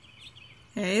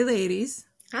Hey, ladies.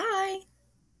 Hi.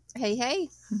 Hey, hey.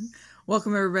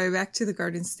 Welcome, everybody, back to the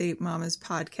Garden State Mamas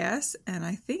podcast. And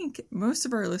I think most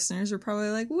of our listeners are probably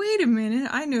like, wait a minute,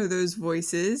 I know those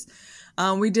voices.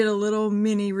 We did a little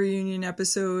mini reunion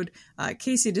episode.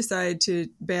 Casey decided to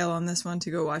bail on this one to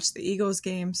go watch the Eagles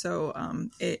game. So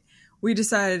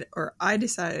I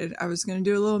decided I was going to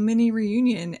do a little mini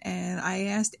reunion, and I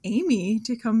asked Amy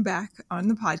to come back on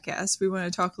the podcast. We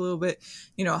want to talk a little bit,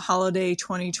 holiday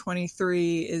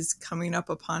 2023 is coming up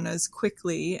upon us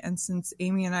quickly. And since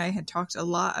Amy and I had talked a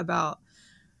lot about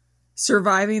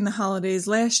surviving the holidays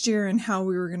last year and how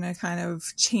we were going to kind of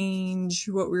change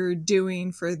what we were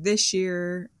doing for this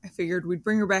year, I figured we'd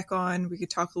bring her back on. We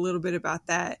could talk a little bit about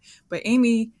that. But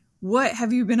Amy, what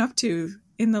have you been up to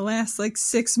in the last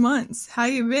 6 months? How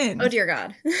you been? Oh, dear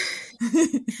God.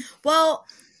 Well,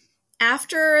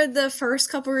 after the first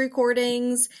couple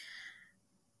recordings,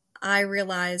 I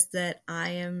realized that I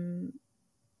am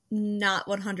not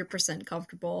 100%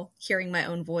 comfortable hearing my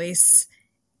own voice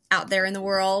out there in the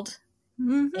world.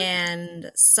 Mm-hmm.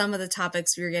 And some of the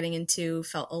topics we were getting into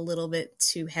felt a little bit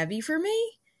too heavy for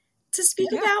me to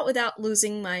speak about without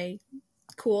losing my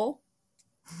cool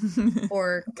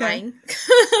or crying.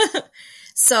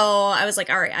 So I was like,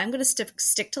 all right, I'm going to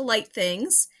stick to light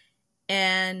things.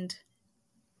 And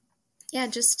yeah,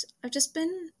 I've just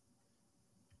been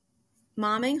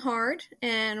momming hard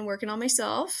and working on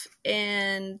myself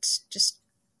and just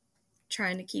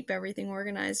trying to keep everything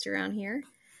organized around here.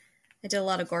 I did a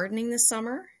lot of gardening this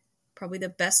summer. Probably the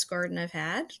best garden I've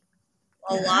had.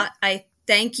 A lot. I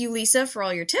thank you, Lisa, for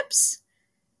all your tips.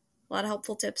 A lot of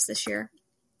helpful tips this year.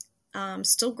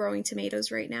 Still growing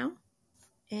tomatoes right now.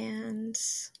 And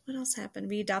what else happened?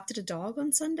 We adopted a dog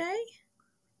on Sunday.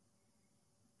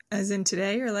 As in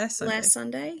today or last Sunday? Last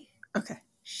Sunday. Okay.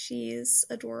 She's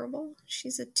adorable.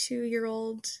 She's a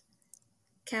 2-year-old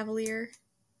Cavalier.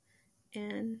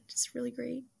 And it's really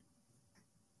great.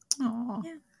 Aw.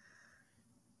 Yeah.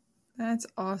 That's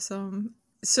awesome.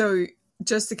 So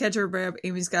just to catch everybody up,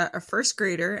 Amy's got a first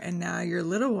grader, and now your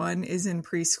little one is in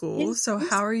preschool. So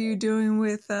how are you doing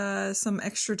with some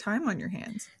extra time on your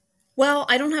hands? Well,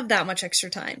 I don't have that much extra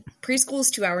time. Preschool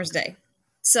is 2 hours a day.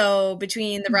 So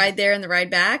between the ride there and the ride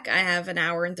back, I have an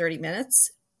hour and 30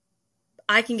 minutes.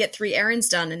 I can get 3 errands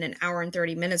done in an hour and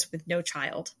 30 minutes with no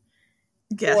child.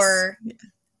 Yes. Or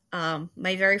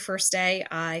my very first day,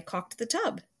 I caulked the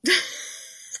tub.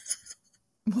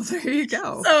 Well, there you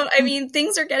go. So, I mean,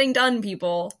 things are getting done,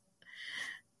 people.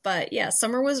 But yeah,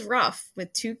 summer was rough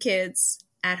with 2 kids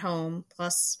at home.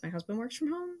 Plus, my husband works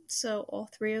from home. So all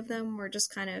 3 of them were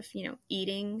just kind of,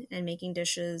 eating and making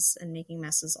dishes and making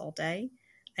messes all day.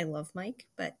 I love Mike,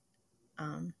 but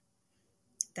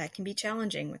that can be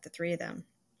challenging with the 3 of them.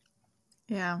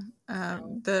 Yeah.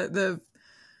 The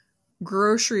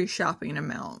grocery shopping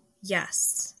amount.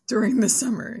 Yes. During the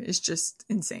summer is just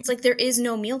insane. It's like there is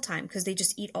no mealtime because they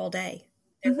just eat all day.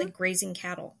 They're like grazing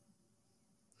cattle.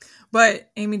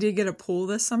 But Amy did get a pool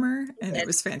this summer, and it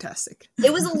was fantastic.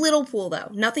 It was a little pool, though.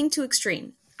 Nothing too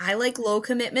extreme. I like low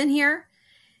commitment here.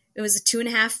 It was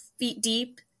 2.5 feet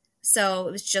deep, so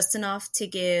it was just enough to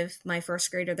give my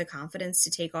first grader the confidence to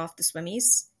take off the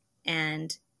swimmies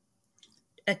and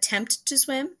attempt to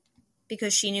swim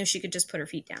because she knew she could just put her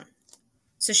feet down.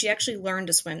 So she actually learned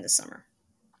to swim this summer.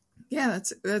 Yeah,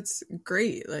 that's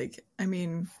great.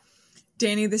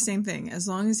 Danny, the same thing. As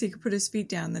long as he could put his feet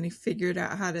down, then he figured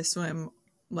out how to swim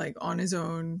on his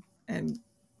own and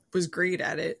was great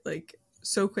at it,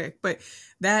 so quick. But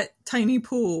that tiny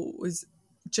pool was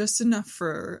just enough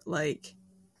for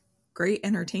great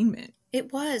entertainment.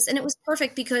 It was, and it was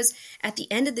perfect because at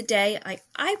the end of the day,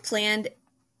 I planned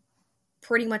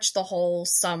pretty much the whole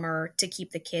summer to keep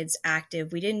the kids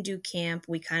active. We didn't do camp.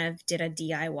 We kind of did a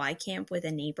DIY camp with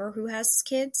a neighbor who has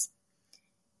kids.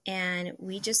 And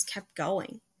we just kept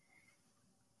going.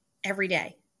 Every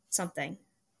day, something.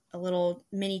 A little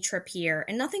mini trip here.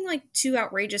 And nothing too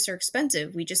outrageous or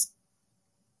expensive. We just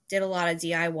did a lot of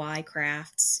DIY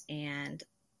crafts and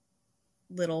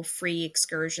little free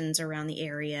excursions around the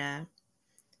area.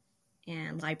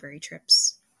 And library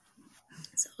trips.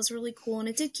 So it was really cool, and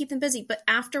it did keep them busy. But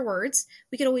afterwards,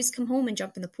 we could always come home and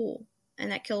jump in the pool,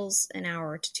 and that kills an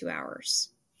hour to 2 hours.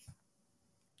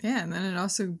 Yeah, and then it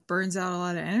also burns out a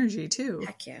lot of energy, too.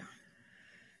 Heck yeah.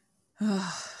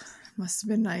 Oh, must have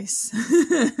been nice.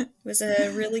 It was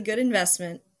a really good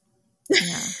investment.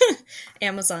 Yeah.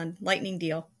 Amazon, lightning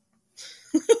deal.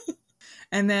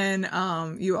 And then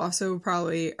you also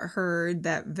probably heard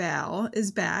that Val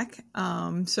is back.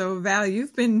 So Val,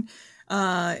 you've been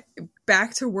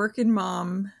back to working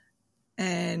mom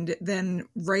and then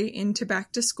right into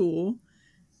back to school.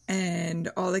 and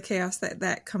all the chaos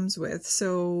that comes with.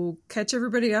 So catch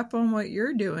everybody up on what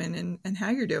you're doing and how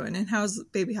you're doing, and how's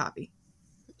baby Hoppy?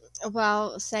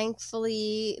 Well,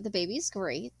 thankfully the baby's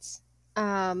great.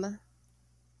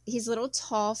 He's a little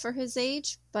tall for his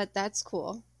age, but that's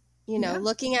cool. You know,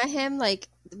 looking at him, like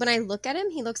when I look at him,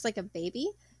 he looks like a baby,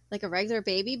 like a regular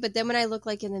baby. But then when I look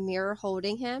like in the mirror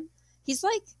holding him, he's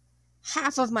like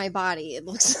half of my body. It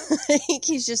looks like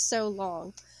he's just so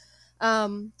long.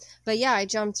 But yeah, I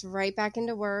jumped right back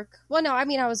into work. Well, no, I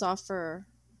mean, I was off for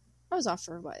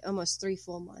what, almost 3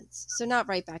 full months. So not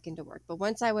right back into work. But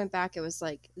once I went back, it was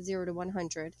like 0 to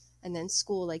 100 and then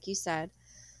school, like you said.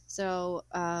 So,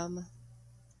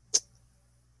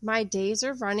 my days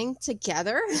are running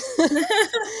together.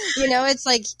 You know, it's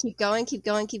like, keep going, keep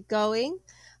going, keep going.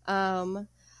 I'm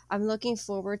looking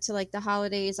forward to like the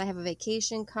holidays. I have a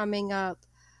vacation coming up,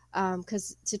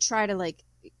 cause to try to like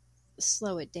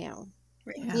slow it down,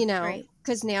 you know,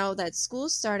 cause now that school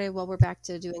started, well, we're back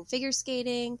to doing figure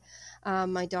skating.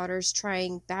 My daughter's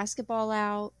trying basketball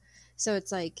out. So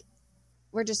it's like,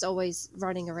 we're just always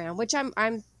running around, which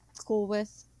I'm cool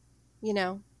with, you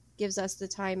know, gives us the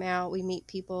time out. We meet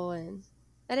people and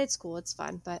it's cool. It's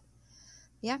fun, but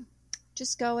yeah,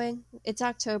 just going. It's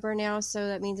October now. So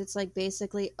that means it's like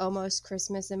basically almost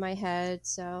Christmas in my head.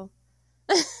 So.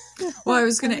 Well, I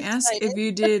was going to ask if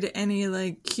you did any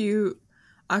like cute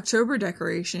October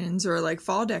decorations or like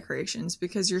fall decorations,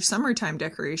 because your summertime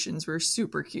decorations were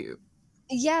super cute.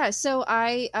 Yeah, so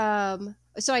I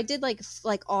did like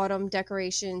autumn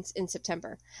decorations in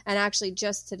September. And actually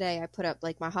just today I put up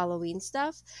like my Halloween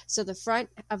stuff. So the front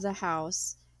of the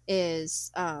house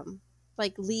is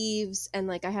like leaves, and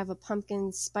like I have a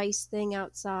pumpkin spice thing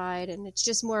outside, and it's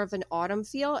just more of an autumn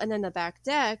feel. And then the back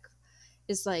deck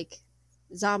is like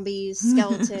zombies,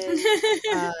 skeletons.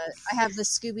 I have the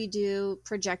Scooby-Doo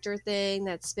projector thing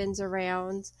that spins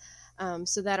around.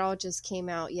 So that all just came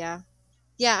out. Yeah,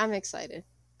 I'm excited.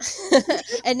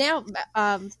 And now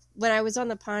when I was on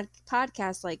the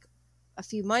podcast like a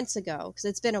few months ago, because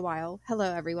it's been a while,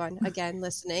 hello everyone again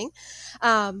listening,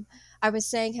 I was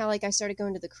saying how like I started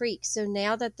going to the creek. So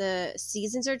now that the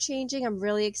seasons are changing, I'm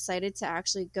really excited to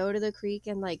actually go to the creek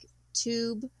and like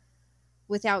tube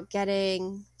without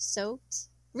getting soaked.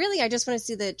 Really, I just want to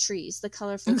see the trees, the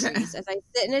colorful trees, as I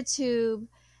sit in a tube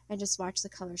and just watch the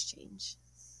colors change.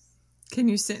 Can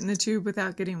you sit in the tube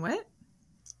without getting wet?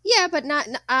 Yeah, but not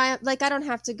like I don't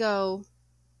have to go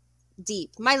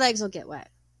deep. My legs will get wet.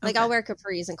 Like I'll wear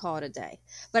capris and call it a day.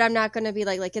 But I'm not going to be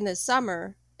like in the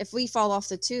summer, if we fall off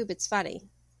the tube, it's funny.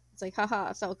 It's like,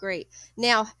 haha, it felt great.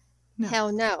 Now,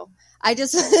 hell no. I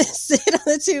just sit on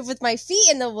the tube with my feet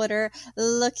in the water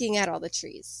looking at all the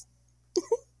trees.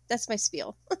 That's my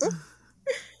spiel.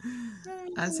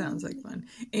 That sounds like fun.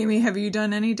 Amy, have you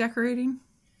done any decorating?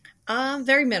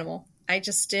 Very minimal. I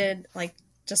just did like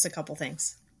just a couple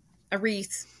things. A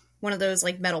wreath, one of those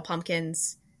like metal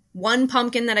pumpkins, one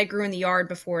pumpkin that I grew in the yard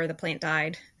before the plant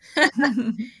died.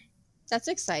 That's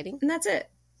exciting. And that's it.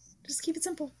 Just keep it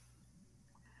simple.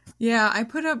 Yeah, I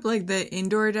put up like the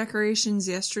indoor decorations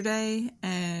yesterday,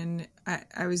 and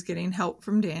I was getting help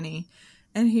from Danny,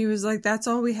 and he was like, that's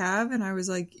all we have. And I was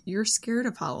like, you're scared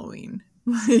of Halloween.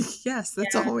 Like, yes,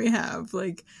 that's all we have.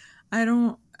 Like, I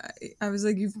was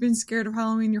like, you've been scared of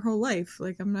Halloween your whole life.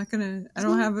 Like, I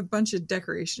don't have a bunch of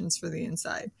decorations for the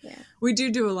inside. Yeah. We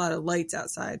do a lot of lights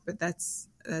outside, but that's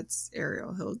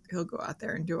Ariel. He'll go out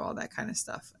there and do all that kind of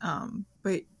stuff.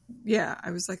 But yeah,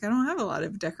 I was like, I don't have a lot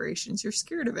of decorations. You're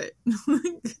scared of it.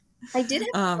 I did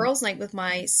have girls' night with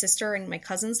my sister and my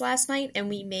cousins last night, and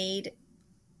we made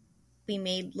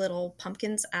little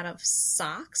pumpkins out of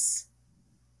socks.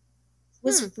 It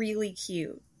was really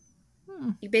cute.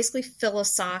 You basically fill a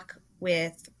sock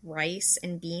with rice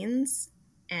and beans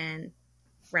and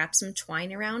wrap some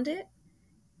twine around it,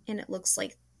 and it looks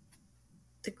like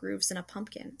the grooves in a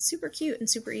pumpkin. Super cute and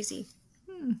super easy.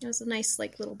 It was a nice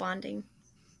like little bonding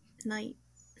night.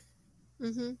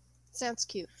 Sounds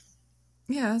cute.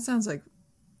 Yeah, that sounds like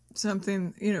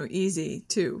something, easy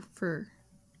too for,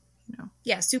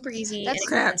 Yeah, super easy.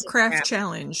 That's craft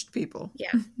challenged people.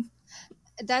 Yeah.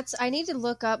 I need to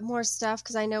look up more stuff,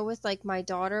 because I know with like my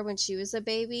daughter when she was a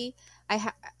baby,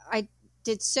 I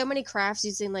did so many crafts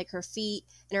using like her feet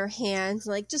and her hands,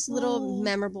 like just little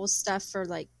memorable stuff for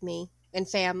like me and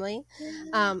family.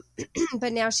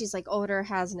 But now she's like older,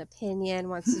 has an opinion,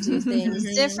 wants to do things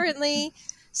differently.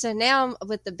 So now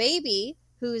with the baby,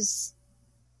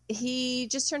 he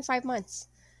just turned 5 months.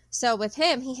 So with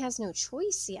him, he has no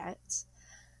choice yet.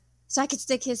 So I could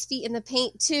stick his feet in the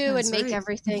paint too. That's and make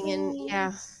everything. And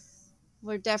yeah,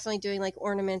 we're definitely doing like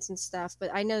ornaments and stuff. But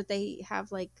I know they have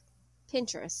like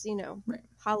Pinterest, Right.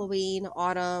 Halloween,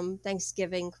 autumn,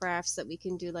 Thanksgiving crafts that we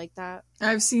can do like that.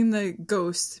 I've seen the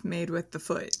ghost made with the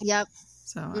foot. Yep.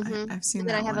 So Mm-hmm. I've seen And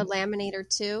that then I have one. a laminator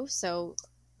too, so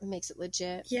it makes it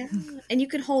legit. Yeah. And you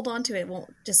can hold on to it. It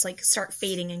won't just like start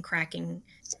fading and cracking.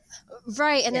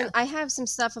 Right. And Yeah. then I have some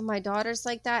stuff of my daughter's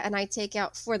like that, and I take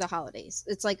out for the holidays.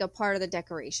 It's like a part of the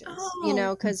decorations,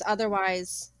 Oh. because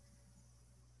otherwise,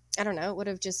 I don't know, it would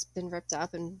have just been ripped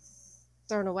up and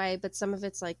thrown away. But some of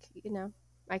it's like,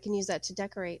 I can use that to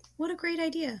decorate. What a great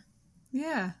idea.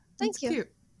 Yeah. Thank that's you.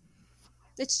 Cute.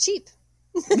 It's cheap.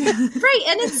 Right.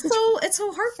 And it's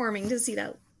so heartwarming to see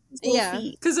that. Yeah.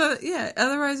 Feet. Because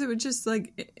otherwise it would just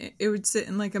like it would sit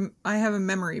in like I have a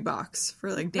memory box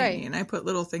for like Danny, Right. and I put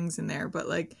little things in there, but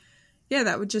like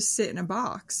that would just sit in a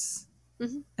box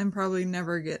and probably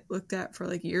never get looked at for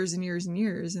like years and years and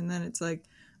years, and then it's like,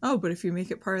 oh, but if you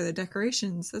make it part of the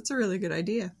decorations, that's a really good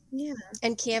idea. Yeah.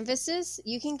 And canvases,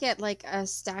 you can get like a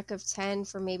stack of 10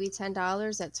 for maybe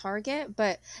 $10 at Target,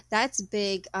 but that's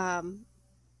big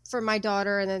for my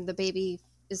daughter, and then the baby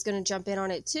is going to jump in on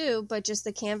it too. But just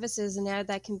the canvases, and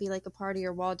that can be like a part of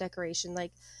your wall decoration.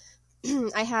 Like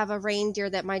I have a reindeer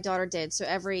that my daughter did, so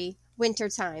every winter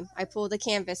time I pull the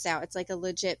canvas out. It's like a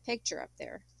legit picture up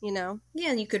there, Yeah,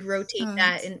 and you could rotate Oh,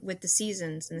 that with the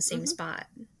seasons in the same spot.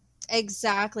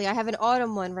 Exactly. I have an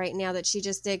autumn one right now that she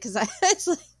just did, because it's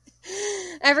like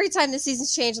every time the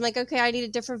seasons change, I'm like, okay, I need a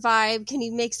different vibe. Can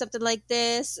you make something like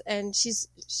this? And she's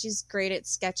great at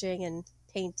sketching and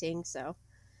painting, so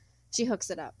she hooks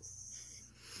it up.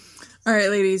 All right,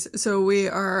 ladies. So we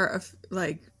are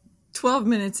like 12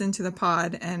 minutes into the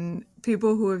pod, and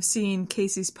people who have seen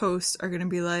Casey's post are going to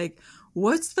be like,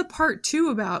 what's the part 2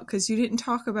 about? Because you didn't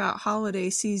talk about holiday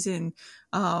season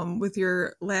with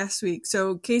your last week.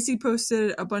 So Casey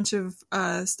posted a bunch of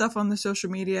stuff on the social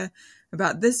media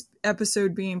about this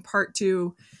episode being part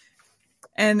 2.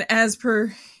 And as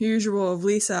per usual of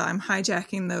Lisa, I'm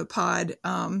hijacking the pod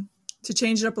to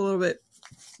change it up a little bit.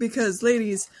 Because,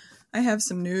 ladies, I have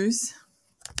some news.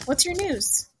 What's your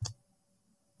news?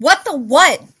 What the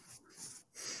what?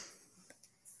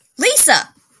 Lisa!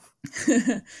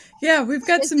 Yeah, we've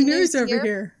got Is some the news news over here?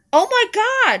 here. Oh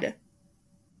my god!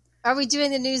 Are we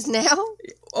doing the news now?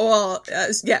 Well,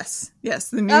 yes,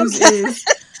 the news Okay. is.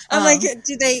 I'm like,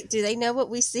 do they know what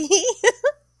we see?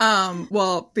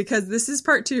 Well, because this is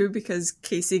part 2, because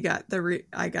Casey got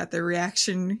I got the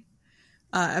reaction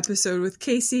episode with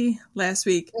Casey last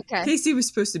week. Okay. Casey was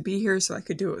supposed to be here so I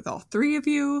could do it with all 3 of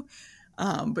you,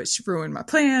 but she ruined my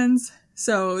plans.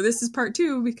 So this is part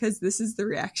 2, because this is the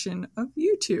reaction of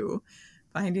you 2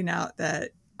 finding out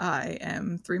that I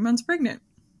am 3 months pregnant.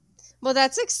 Well,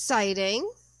 that's exciting.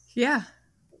 Yeah.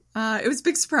 It was a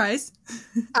big surprise.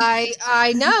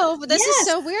 I know, but this Yes. is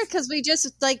so weird, because we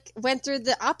just like went through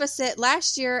the opposite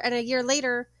last year, and a year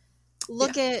later,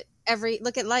 look at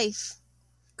life.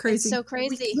 Crazy. It's so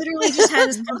crazy. We literally just had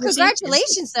this Well, conversation.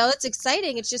 congratulations, though. It's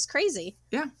exciting. It's just crazy.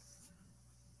 Yeah.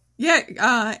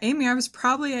 Yeah, Amy, I was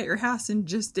probably at your house and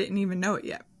just didn't even know it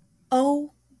yet.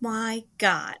 Oh my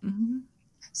god. Mm-hmm.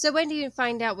 So when do you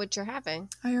find out what you're having?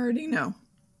 I already know.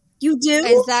 You do?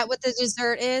 Is that what the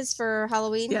dessert is for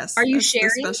Halloween? Yes. Are you that's the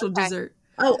sharing? special Okay. dessert.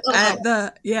 Oh, At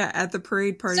the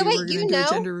parade party, So wait, we're you gonna do know? a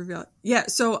gender reveal. Yeah,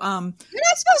 so You're not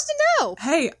supposed to know.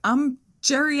 hey, I'm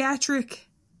geriatric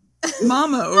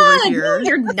mama over God, here. no,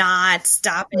 you're not.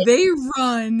 Stop it. They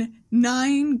run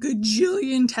 9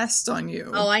 gajillion tests on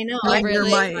you. Oh, I know. Oh, I when really?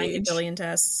 you're my did age. 9 billion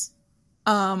tests.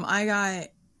 I got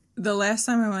the last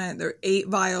time I went, there were 8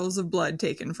 vials of blood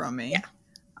taken from me. Yeah.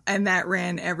 And that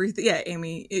ran everything. Yeah,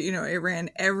 Amy, it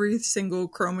ran every single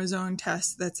chromosome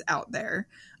test that's out there.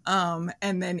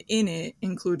 And then in it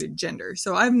included gender.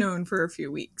 So I've known for a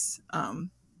few weeks.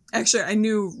 Actually, I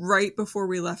knew right before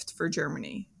we left for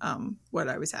Germany what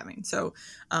I was having. So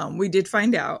we did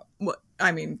find out.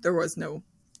 There was no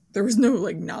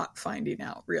like not finding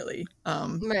out really.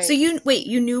 Right. So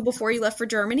you knew before you left for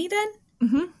Germany then?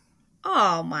 Mm-hmm.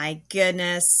 Oh my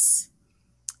goodness.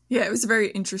 Yeah, it was a very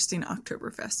interesting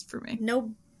Oktoberfest for me.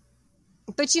 No.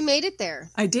 But you made it there,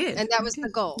 I did. and that was the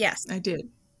goal. Yes. I did.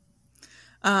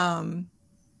 And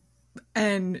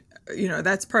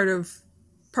that's part of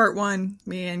part 1.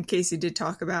 Me and Casey did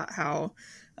talk about how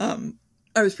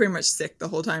I was pretty much sick the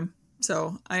whole time.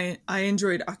 So I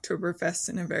enjoyed Oktoberfest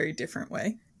in a very different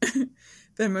way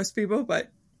than most people, but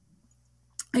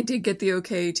I did get the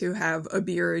okay to have a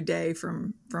beer a day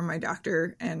from my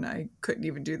doctor, and I couldn't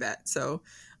even do that. So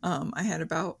I had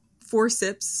about 4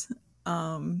 sips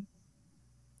on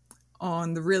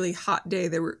the really hot day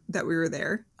that we were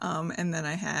there. And then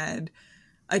I had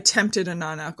attempted a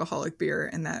non-alcoholic beer,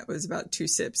 and that was about 2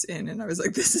 sips in, and I was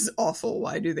like, this is awful.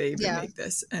 Why do they even make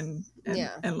this? And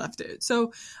left it.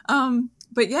 So,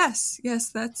 but yes,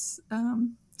 that's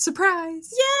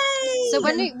surprise. Yay! So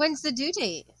when's the due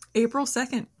date? April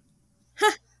 2nd.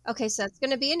 Okay, so that's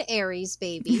going to be an Aries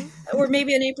baby. Or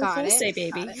maybe an April Fool's Day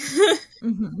baby.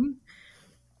 Mm-hmm.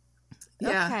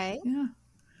 Yeah. Okay. Yeah.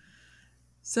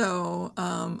 So,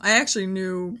 I actually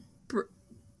knew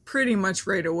pretty much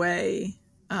right away,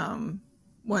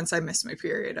 once I missed my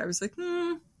period. I was like,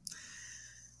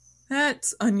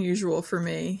 that's unusual for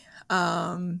me.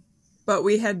 But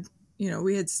we had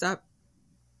stopped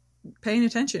paying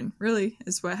attention, really,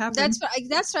 is what happened.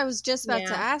 That's what I was just about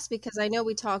to ask, because I know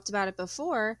we talked about it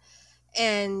before,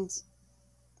 and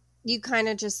you kind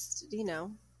of just,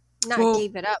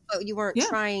 gave it up, but you weren't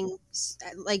trying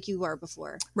like you were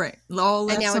before. Right. All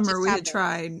last summer we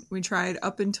tried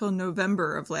up until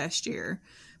November of last year,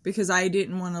 because I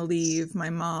didn't want to leave my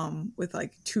mom with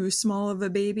like too small of a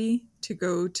baby to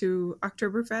go to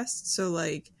Oktoberfest. So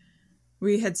like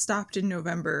we had stopped in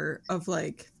November of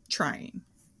like trying.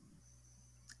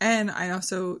 And I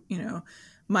also,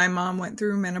 my mom went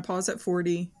through menopause at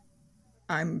 40.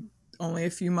 I'm only a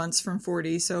few months from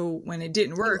 40. So when it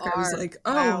didn't work, I was like,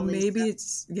 maybe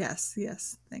it's, yes,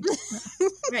 thanks.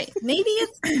 Right. Maybe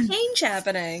it's change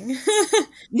happening.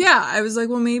 Yeah. I was like,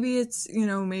 well, maybe it's,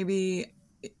 maybe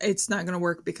it's not going to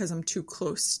work because I'm too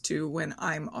close to when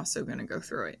I'm also going to go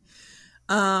through it.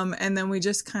 And then we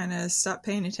just kind of stopped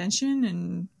paying attention,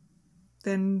 and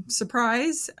then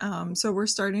surprise. So we're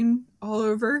starting all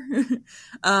over.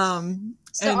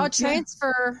 I'll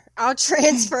transfer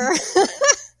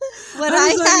what I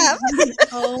have.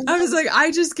 I was like,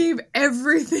 I just gave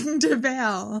everything to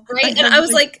Val. Right. And I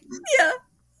was like, yeah.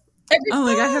 I'm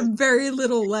like, I have very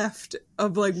little left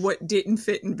of like what didn't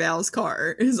fit in Val's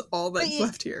car is all that's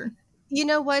left here. You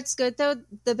know what's good though?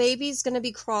 The baby's going to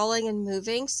be crawling and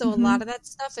moving, so a lot of that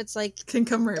stuff, it's like can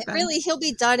come right back. Really, he'll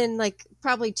be done in like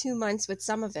probably 2 months with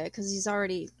some of it, because he's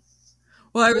already.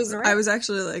 Well, I was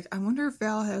actually like, I wonder if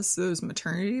Val has those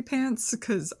maternity pants,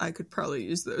 because I could probably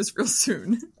use those real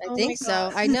soon. I think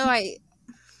so. I know I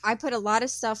put a lot of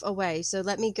stuff away, so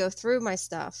let me go through my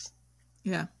stuff.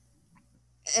 Yeah.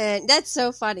 And that's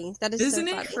so funny. That is Isn't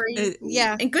so it? funny.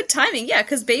 Yeah. And good timing, yeah,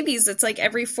 because babies, it's like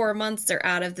every 4 months they're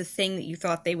out of the thing that you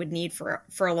thought they would need for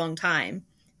a long time.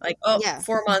 Like,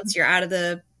 4 months, you're out of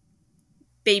the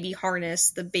baby harness,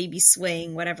 the baby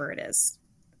swing, whatever it is.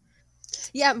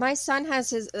 Yeah, my son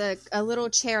has a little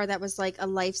chair that was like a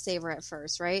lifesaver at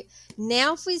first, right?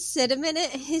 Now if we sit him in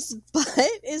it, his butt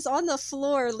is on the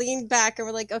floor, leaned back, and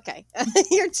we're like, okay,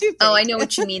 you're too big. Oh, I know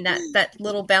what you mean, that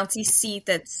little bouncy seat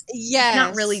that's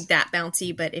not really that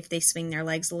bouncy, but if they swing their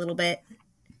legs a little bit.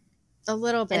 A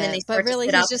little bit, and then they but really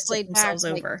he's just laid back.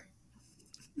 Over.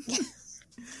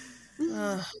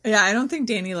 Yeah, I don't think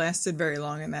Danny lasted very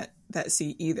long in that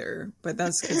seat either, but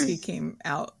that's because he came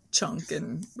out chunk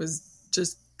and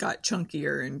just got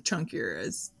chunkier and chunkier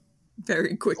as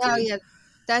very quickly. Oh yeah,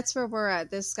 that's where we're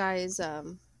at. This guy is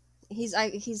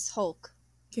he's Hulk.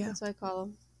 Yeah, that's what I call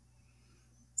him.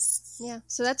 Yeah,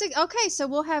 so that's okay. So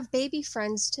we'll have baby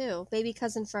friends too, baby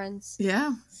cousin friends.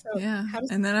 Yeah, so yeah.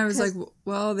 And then I was like,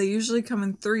 well, they usually come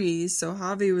in 3s, so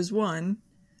Javi was 1,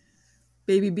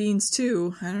 baby Beans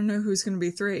 2. I don't know who's going to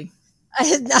be 3.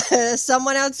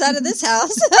 Someone outside of this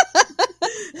house.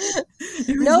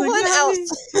 No like, one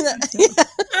else.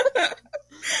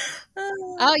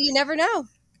 Oh, you never know.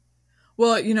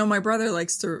 Well, my brother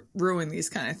likes to ruin these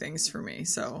kind of things for me,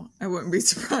 so I wouldn't be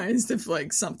surprised if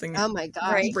like something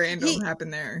random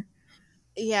happened there.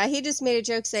 Yeah, he just made a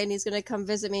joke saying he's going to come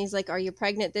visit me. He's like, "Are you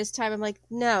pregnant this time?" I'm like,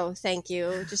 "No, thank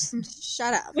you. Just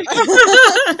shut up."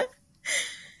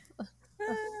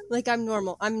 Like, I'm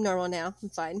normal. I'm normal now. I'm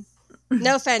fine.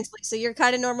 No offense, Lisa. You're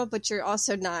kind of normal, but you're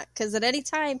also not. Because at any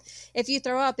time, if you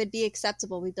throw up, it'd be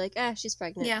acceptable. We'd be like, she's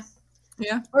pregnant. Yeah.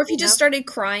 Yeah. Or if you just started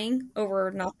crying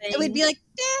over nothing. We'd be like,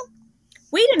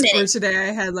 wait a minute. Or today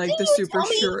I had like the super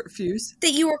short fuse.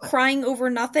 That you were crying over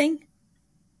nothing?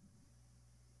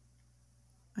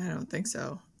 I don't think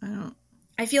so.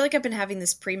 I feel like I've been having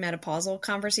this premenopausal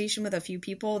conversation with a few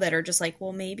people that are just like,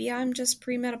 well, maybe I'm just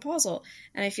premenopausal.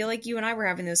 And I feel like you and I were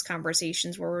having those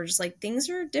conversations where we're just like, things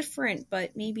are different,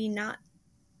 but maybe not.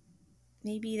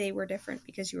 Maybe they were different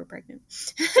because you were pregnant.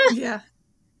 Yeah.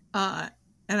 And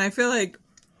I feel like,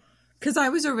 because I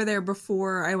was over there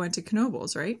before I went to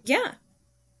Knoebels, right? Yeah.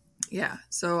 Yeah.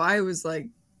 So I was like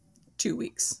 2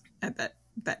 weeks at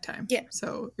that time. Yeah.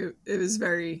 So it was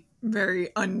very, very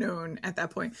unknown at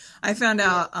that point. I found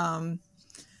out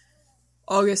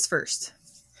August 1st.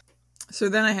 So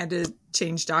then I had to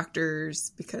change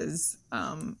doctors because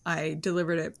I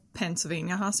delivered at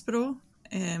Pennsylvania Hospital,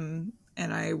 and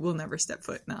I will never step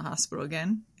foot in that hospital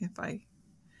again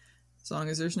as long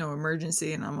as there's no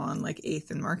emergency and I'm on like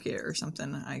 8th and Market or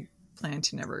something. I plan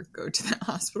to never go to that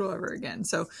hospital ever again.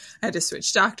 So I had to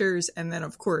switch doctors, and then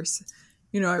of course,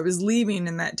 I was leaving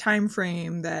in that time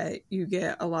frame that you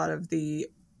get a lot of the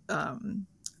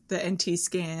NT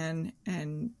scan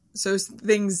and so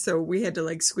we had to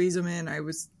like squeeze them in. I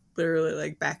was literally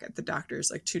like back at the doctor's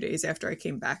like 2 days after I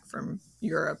came back from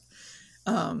Europe.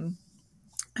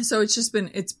 So it's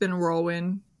been a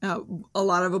whirlwind. A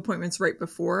lot of appointments right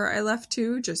before I left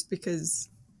too, just because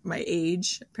my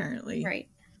age, apparently. Right.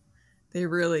 They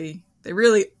really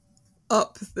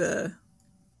up the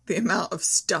amount of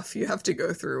stuff you have to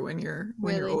go through when you're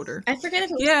older. I forget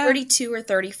if it was 32 or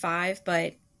 35,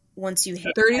 but once you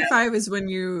hit 35 is when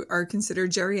you are considered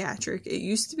geriatric. It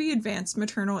used to be advanced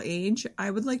maternal age.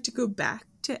 I would like to go back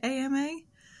to AMA.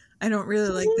 I don't really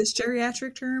like this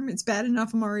geriatric term. It's bad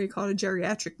enough I'm already called a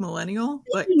geriatric millennial.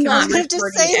 But not have to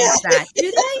say that. Do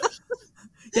they?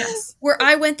 Yes. Where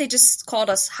I went, they just called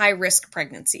us high risk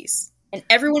pregnancies, and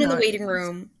everyone in the waiting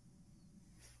room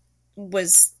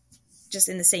was just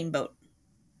in the same boat.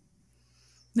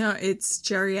 No, it's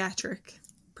geriatric.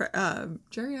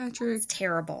 Geriatric. It's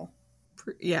terrible.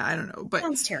 Yeah, I don't know, but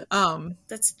sounds terrible.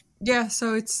 Yeah,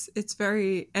 so it's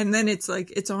very, and then it's like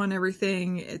it's on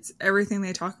everything. It's everything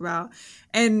they talk about,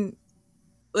 and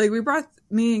like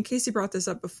me and Casey brought this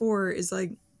up before. Is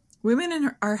like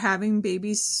women are having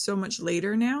babies so much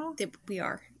later now. We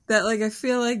are that like I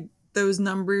feel like those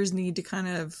numbers need to kind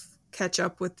of catch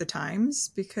up with the times,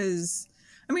 because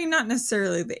I mean not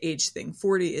necessarily the age thing.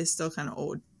 40 is still kind of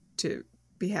old to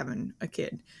be having a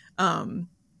kid,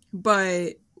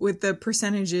 but with the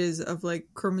percentages of like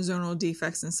chromosomal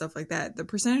defects and stuff like that, the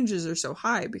percentages are so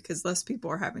high because less people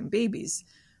are having babies.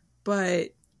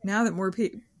 But now that more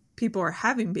people are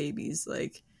having babies,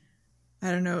 like, I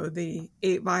don't know, the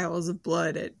 8 vials of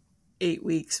blood at 8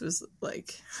 weeks was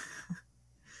like,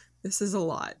 this is a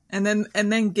lot. And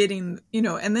then getting,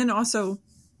 and then also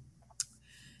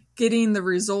getting the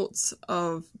results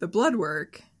of the blood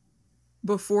work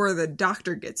before the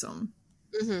doctor gets them.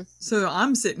 Mm-hmm. So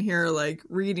I'm sitting here like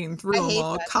reading through them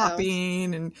all,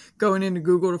 copying and going into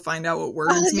Google to find out what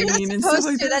words mean and stuff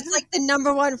like that. That's like the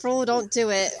number one rule. Don't do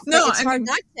it. No, it's hard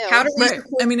not to. How to right.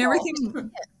 I mean,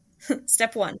 everything.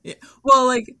 Step 1. Yeah. Well,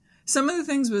 like some of the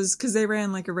things was because they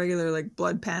ran like a regular like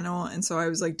blood panel, and so I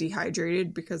was like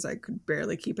dehydrated because I could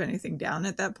barely keep anything down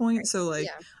at that point. So like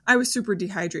I was super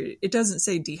dehydrated. It doesn't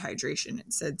say dehydration;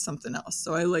 it said something else.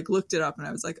 So I like looked it up, and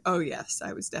I was like, oh yes,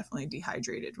 I was definitely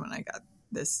dehydrated when I got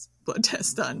this blood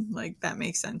test done. Like that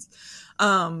makes sense.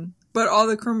 But all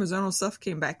the chromosomal stuff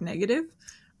came back negative.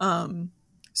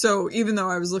 So even though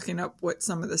I was looking up what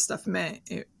some of this stuff meant,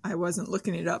 I wasn't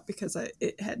looking it up because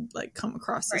it had like come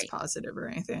across as positive or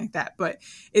anything like that. But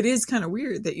it is kind of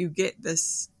weird that you get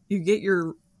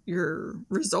your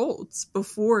results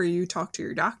before you talk to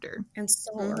your doctor. And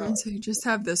so so you just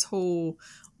have this whole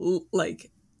like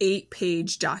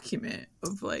 8-page document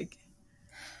of like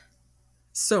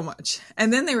so much.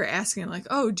 And then they were asking like,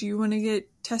 oh, do you want to get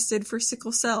tested for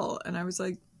sickle cell? And I was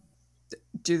like,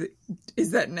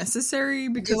 is that necessary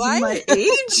because of my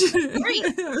age? Right.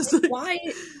 Like, why?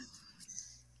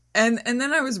 And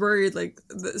then I was worried, like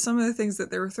some of the things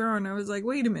that they were throwing, I was like,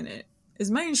 wait a minute, is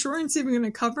my insurance even going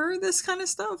to cover this kind of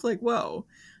stuff? Like, whoa,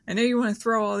 I know you want to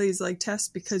throw all these like tests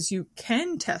because you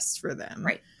can test for them.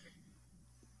 Right.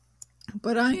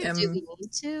 But I am Do we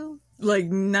need to? Like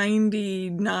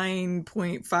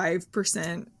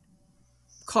 99.5%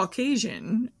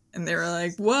 Caucasian. And they were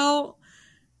like, well,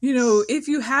 if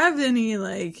you have any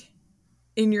like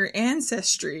in your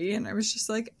ancestry. And I was just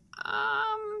like, I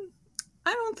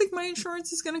don't think my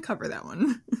insurance is going to cover that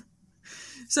one.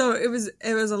 So it was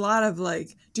a lot of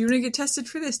like, do you want to get tested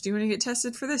for this? Do you want to get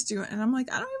tested for this? And I'm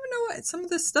like, I don't even know what some of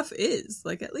this stuff is.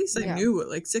 Like, at least I knew what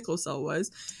like sickle cell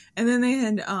was. And then they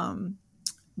had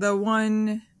the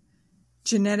one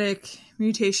genetic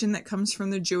mutation that comes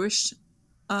from the Jewish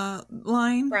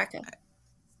line. BRCA.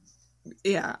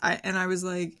 Yeah. I was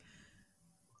like,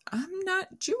 I'm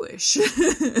not Jewish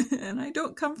and I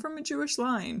don't come from a Jewish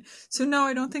line. So no,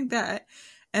 I don't think that.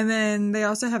 And then they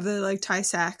also have the like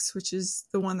Tay-Sachs, which is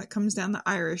the one that comes down the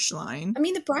Irish line. I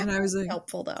mean, the BRCA is like,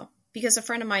 helpful though, because a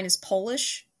friend of mine is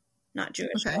Polish, not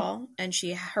Jewish at all, and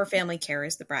her family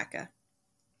carries the BRCA.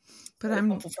 But I'm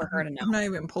helpful for her to know. I'm not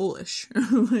even Polish.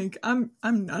 Like I'm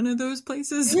none of those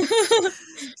places.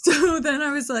 So then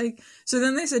I was like, so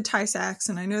then they said Tay-Sachs,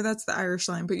 and I know that's the Irish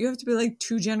line, but you have to be like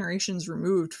 2 generations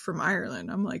removed from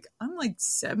Ireland. I'm like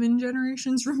 7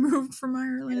 generations removed from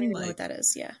Ireland. I don't even like, know what that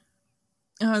is. Yeah.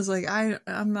 I was like,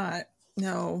 I'm not,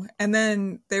 no. And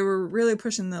then they were really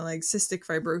pushing the like cystic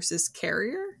fibrosis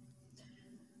carrier.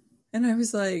 And I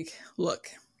was like, look,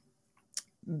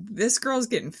 this girl's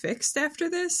getting fixed after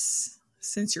this.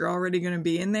 Since you're already going to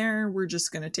be in there, we're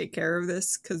just going to take care of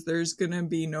this because there's going to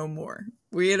be no more.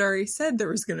 We had already said there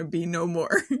was going to be no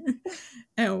more.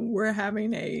 And we're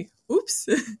having a oops.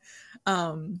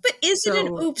 But is it an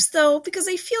oops, though? Because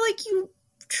I feel like you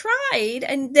tried,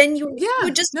 and then you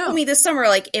would just tell me this summer,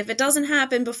 like, if it doesn't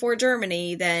happen before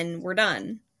Germany, then we're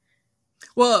done.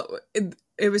 Well,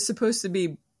 it was supposed to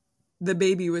be, the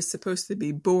baby was supposed to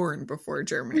be born before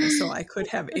Germany, so I could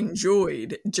have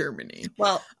enjoyed Germany.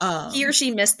 Well, he or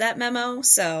she missed that memo,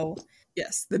 so...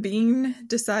 Yes, the bean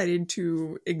decided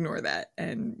to ignore that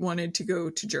and wanted to go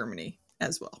to Germany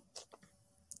as well.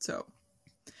 So,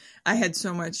 I had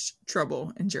so much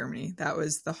trouble in Germany. That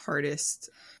was the hardest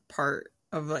part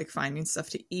of, like, finding stuff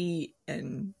to eat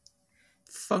and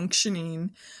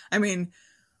functioning. I mean,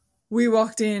 we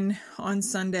walked in on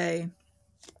Sunday...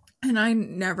 And I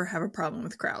never have a problem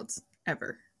with crowds,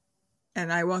 ever.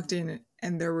 And I walked in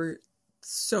and there were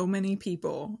so many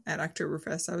people at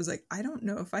Oktoberfest. I was like, I don't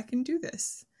know if I can do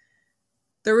this.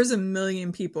 There was 1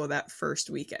 million people that first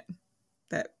weekend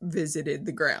that visited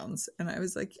the grounds. And I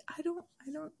was like, I don't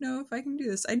know if I can do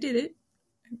this. I did it.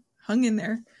 I hung in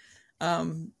there.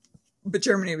 But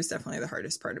Germany was definitely the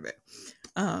hardest part of it.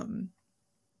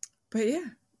 But yeah.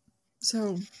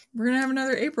 So we're going to have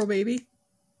another April baby.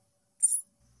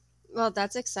 Well,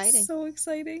 that's exciting. So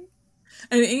exciting.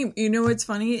 And you know what's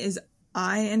funny is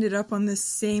I ended up on the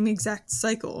same exact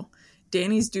cycle.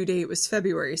 Danny's due date was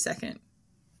February 2nd,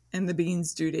 and the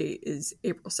Bean's due date is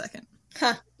April 2nd.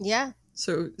 Huh. Yeah.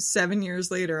 So 7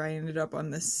 years later, I ended up on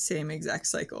the same exact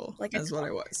cycle as what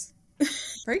I was.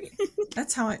 Right?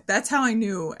 That's how I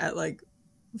knew at like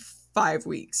 5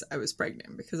 weeks I was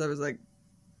pregnant, because I was like,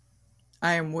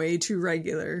 I am way too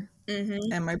regular,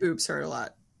 and my boobs hurt a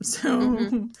lot.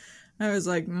 So I was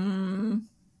like,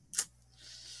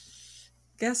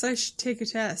 guess I should take a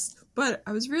test. But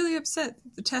I was really upset.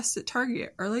 The tests at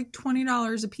Target are like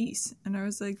 $20 a piece. And I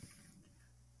was like,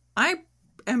 I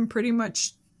am pretty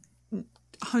much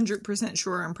 100%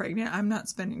 sure I'm pregnant. I'm not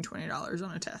spending $20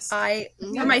 on a test.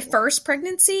 For my first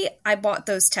pregnancy, I bought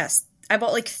those tests. I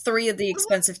bought like 3 of the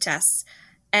expensive tests.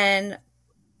 And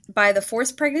by the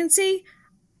 4th pregnancy,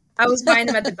 I was buying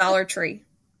them at the Dollar Tree.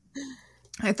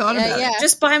 I thought about it.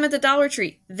 Just buy them at the Dollar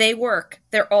Tree. They work.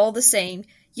 They're all the same.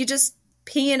 You just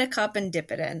pee in a cup and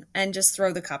dip it in, and just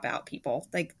throw the cup out, people.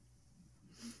 Like,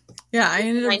 yeah, I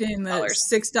ended up getting the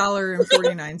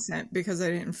 $6.49 because I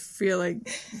didn't feel like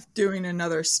doing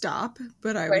another stop.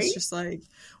 But I was just like,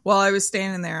 while I was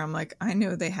standing there, I'm like, I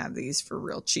know they have these for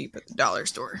real cheap at the dollar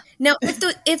store. Now, if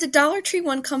the Dollar Tree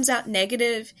one comes out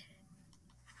negative,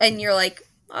 and you're like,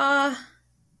 I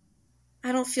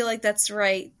don't feel like that's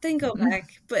right, then go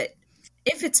back. But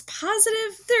if it's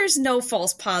positive, there's no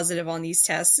false positive on these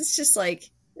tests. It's just like,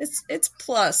 it's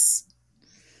plus.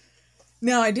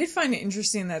 Now, I did find it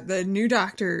interesting that the new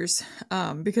doctors,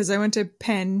 because I went to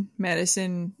Penn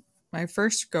Medicine my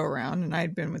first go around, and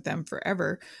I'd been with them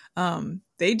forever,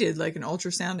 they did like an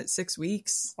ultrasound at 6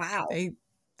 weeks. Wow.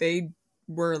 They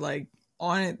were like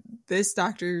on it. This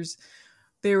doctors,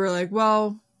 they were like,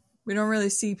 well, we don't really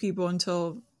see people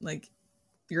until like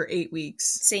you're 8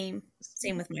 weeks. Same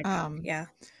with my yeah.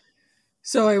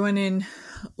 So I went in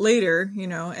later,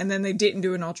 and then they didn't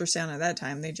do an ultrasound at that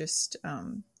time. They just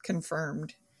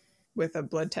confirmed with a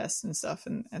blood test and stuff,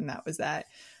 and that was that.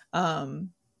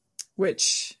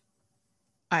 Which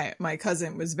my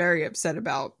cousin was very upset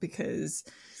about, because,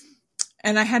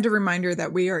 and I had to remind her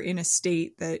that we are in a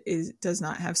state that does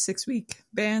not have 6-week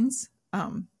bans.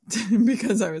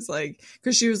 Because I was like,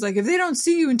 because she was like, if they don't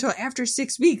see you until after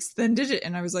 6 weeks, then did it?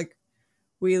 And I was like,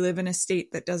 we live in a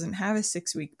state that doesn't have a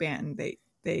 6-week ban.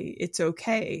 It's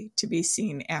okay to be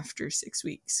seen after 6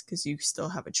 weeks, because you still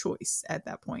have a choice at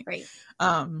that point. Right.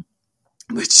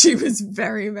 But she was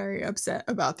very, very upset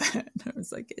about that. I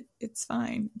was like, it's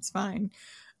fine. It's fine.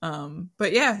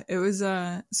 But yeah, it was,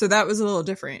 so that was a little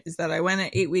different, is that I went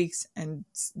at 8 weeks and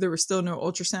there was still no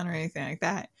ultrasound or anything like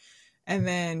that. And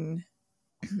then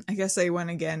I guess I went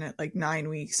again at like 9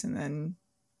 weeks, and then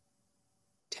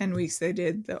 10 weeks they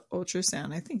did the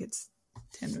ultrasound. I think it's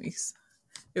 10 weeks.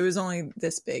 It was only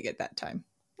this big at that time.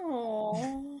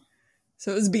 Aww.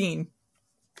 So it was Bean.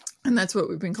 And that's what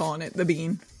we've been calling it, the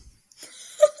Bean.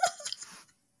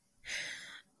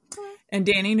 And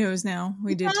Danny knows now.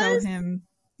 We did tell does? him.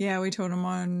 Yeah, we told him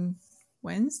on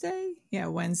Wednesday. Yeah,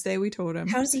 Wednesday we told him.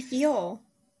 How does he feel?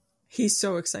 He's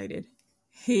so excited.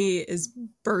 He is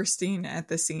bursting at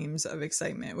the seams of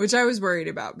excitement, which I was worried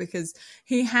about because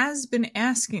he has been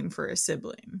asking for a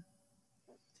sibling.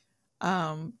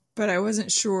 But I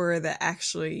wasn't sure that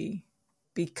actually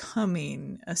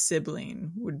becoming a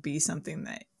sibling would be something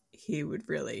that he would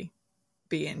really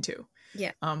be into.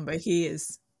 Yeah. But he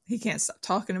can't stop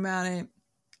talking about it.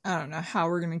 I don't know how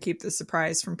we're going to keep the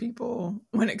surprise from people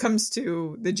when it comes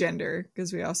to the gender,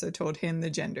 because we also told him the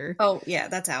gender. Oh, yeah,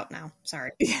 that's out now. Sorry.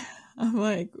 Yeah. I'm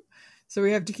like, so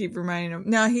we have to keep reminding him.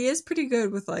 Now, he is pretty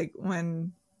good with, like,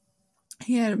 when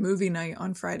he had a movie night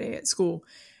on Friday at school,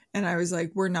 and I was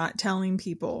like, we're not telling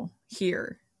people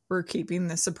here. We're keeping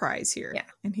the surprise here. Yeah.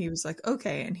 And he was like,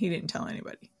 okay. And he didn't tell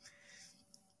anybody.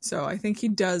 So I think he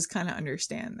does kind of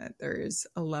understand that there is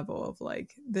a level of,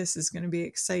 like, this is going to be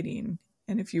exciting.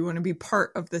 And if you want to be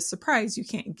part of the surprise, you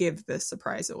can't give the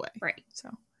surprise away. Right. So,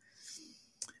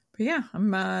 but yeah,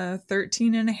 I'm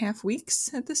 13 and a half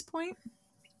weeks at this point.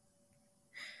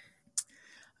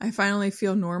 I finally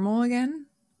feel normal again.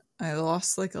 I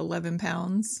lost like 11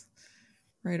 pounds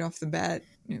right off the bat.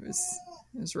 It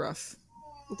was rough.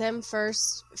 Them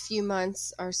first few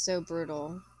months are so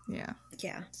brutal. Yeah.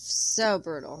 Yeah. So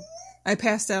brutal. I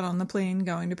passed out on the plane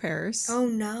going to Paris. Oh,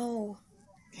 no.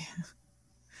 Yeah.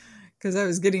 Because I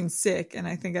was getting sick, and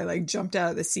I think I, like, jumped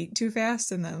out of the seat too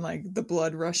fast, and then, like, the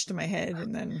blood rushed to my head,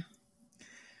 and then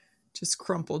just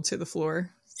crumpled to the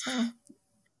floor. So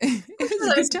it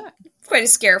was a good time. Quite a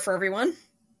scare for everyone.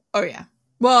 Oh, yeah.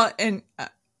 Well, and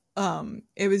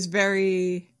it was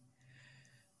very...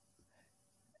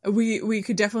 We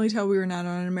could definitely tell we were not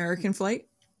on an American flight,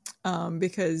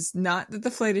 because not that the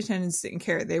flight attendants didn't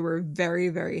care. They were very,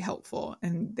 very helpful,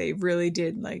 and they really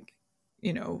did, like,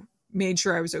 you know, made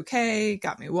sure I was okay,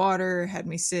 got me water, had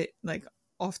me sit, like,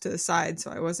 off to the side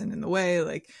so I wasn't in the way,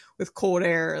 like, with cold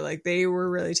air. Like, they were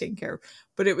really taking care of.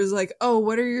 But it was like, oh,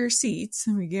 what are your seats?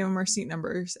 And we gave them our seat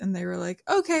numbers, and they were like,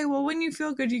 okay, well, when you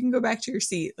feel good, you can go back to your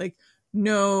seat. Like,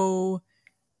 no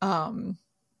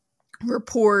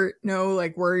report, no,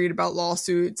 like, worried about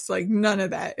lawsuits, like, none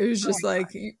of that. It was just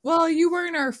like, well, you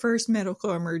weren't our first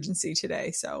medical emergency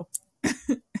today, so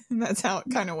and that's how it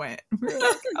kind of went. We were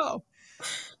like, oh,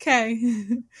 okay.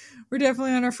 We're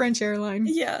definitely on our French airline.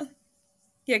 Yeah.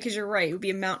 Yeah, because you're right. It would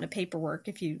be a mountain of paperwork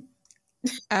if you...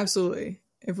 Absolutely.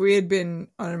 If we had been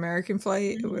on an American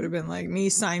flight, it would have been like me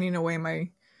signing away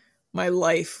my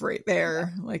life right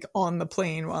there, like, on the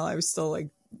plane while I was still, like,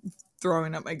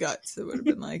 throwing up my guts. It would have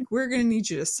been like, we're going to need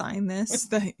you to sign this,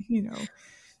 that, you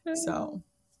know. So,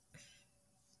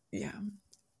 yeah.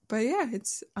 But yeah,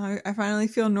 I finally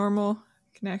feel normal.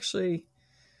 I can actually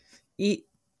eat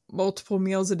multiple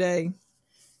meals a day.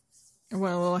 I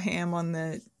went a little ham on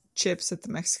the chips at the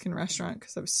Mexican restaurant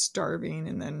because I was starving,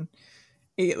 and then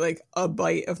ate like a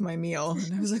bite of my meal.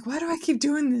 And I was like, why do I keep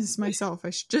doing this myself?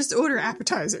 I should just order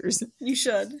appetizers. You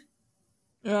should.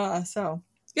 So,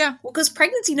 yeah. Well, because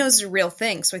pregnancy nose is a real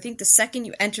thing. So I think the second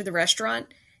you enter the restaurant,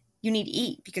 you need to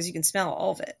eat because you can smell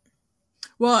all of it.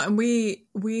 Well, and we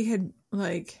had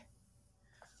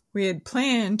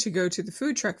planned to go to the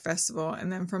food truck festival,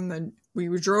 and then we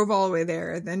drove all the way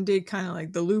there, then did kind of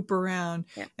like the loop around,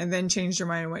 and then changed our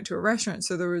mind and went to a restaurant.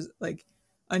 So there was like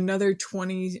another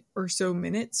 20 or so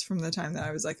minutes from the time that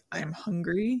I was like, I'm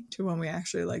hungry, to when we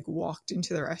actually like walked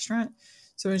into the restaurant.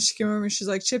 So when she came over and she's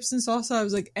like, chips and salsa, I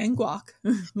was like, and guac.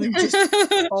 Like, just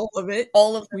all of it.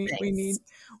 All of the things.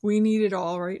 We need it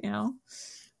all right now.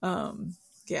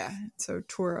 Yeah. So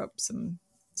tore up some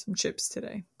chips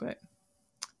today, but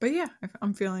yeah,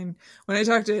 I'm feeling, when I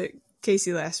talked to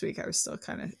Casey last week, I was still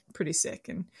kind of pretty sick.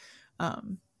 And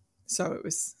so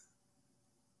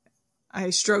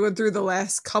I struggled through the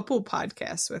last couple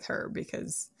podcasts with her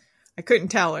because I couldn't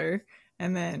tell her.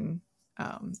 And then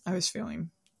I was feeling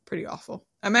pretty awful.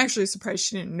 I'm actually surprised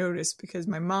she didn't notice, because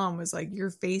my mom was like, your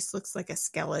face looks like a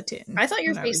skeleton. I thought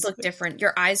your face looked different.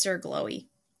 Your eyes are glowy.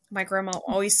 My grandma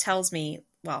always tells me,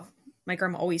 well, my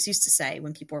grandma always used to say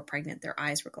when people were pregnant, their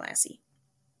eyes were glassy.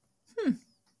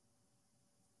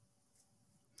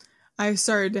 I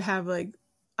started to have I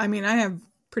have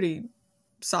pretty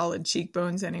solid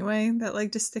cheekbones anyway that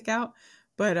like to stick out,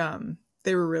 but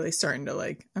they were really starting to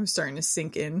I was starting to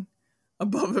sink in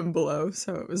above and below,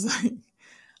 so it was like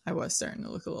I was starting to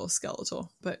look a little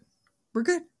skeletal, but we're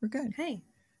good. Hey.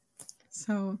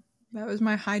 So that was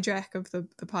my hijack of the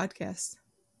podcast.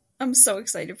 I'm so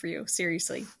excited for you,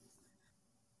 seriously.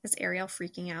 Is Ariel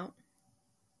freaking out?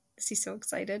 Is he so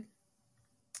excited?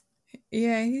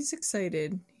 Yeah, he's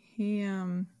excited. He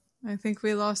I think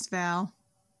we lost Val.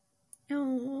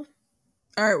 Oh.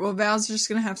 All right, well, Val's just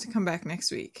going to have to come back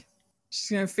next week. She's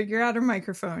going to figure out her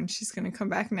microphone. She's going to come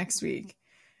back next week.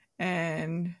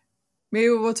 And maybe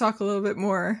we'll talk a little bit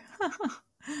more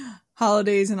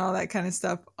holidays and all that kind of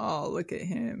stuff. Oh, look at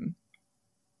him.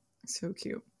 So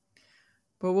cute.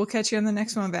 But we'll catch you on the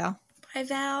next one, Val. Bye,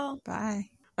 Val. Bye.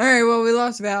 All right, well, we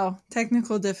lost Val.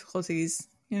 Technical difficulties.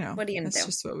 You know, what are you going to do? That's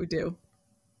just what we do.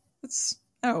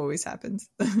 That always happens.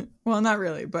 Well, not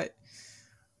really, but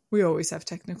we always have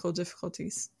technical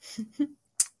difficulties.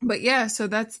 But yeah, so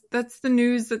that's the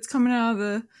news that's coming out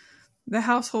of the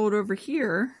household over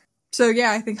here. So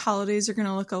yeah, I think holidays are going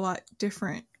to look a lot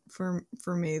different for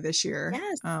me this year.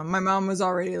 Yes. My mom was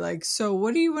already like, so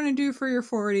what do you want to do for your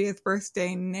 40th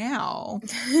birthday now?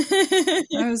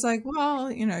 I was like,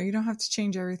 well, you know, you don't have to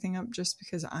change everything up just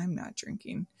because I'm not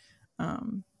drinking.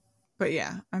 But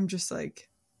yeah, I'm just like,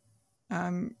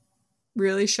 I'm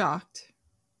really shocked,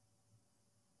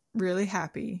 really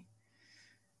happy.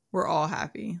 We're all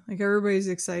happy. Like, everybody's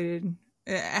excited.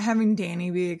 Having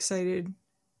Danny be excited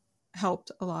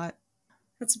helped a lot.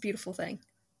 That's a beautiful thing.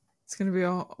 It's going to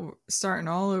be starting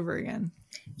all over again.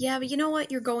 Yeah, but you know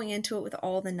what? You're going into it with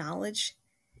all the knowledge.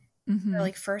 Mm-hmm. For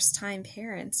like first-time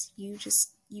parents, you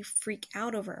freak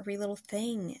out over every little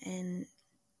thing,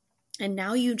 and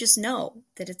now you just know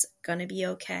that it's going to be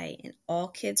okay, and all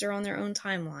kids are on their own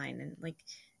timeline, and like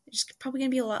there's probably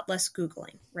going to be a lot less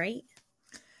Googling, right?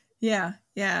 Yeah,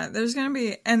 there's going to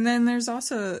be, and then there's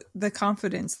also the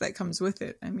confidence that comes with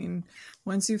it. I mean,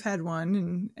 once you've had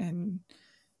one and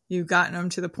you've gotten them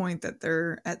to the point that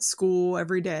they're at school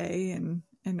every day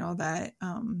and all that,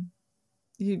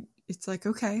 it's like,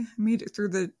 okay, I made it through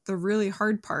the really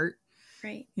hard part.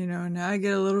 Right. You know, now I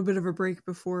get a little bit of a break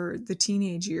before the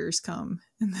teenage years come,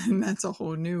 and then that's a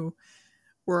whole new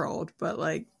world. But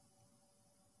like,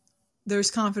 there's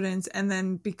confidence, and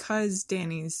then because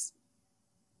Danny's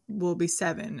will be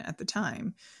 7 at the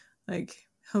time, like,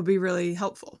 he'll be really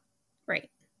helpful. Right.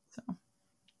 So,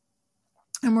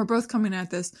 and we're both coming at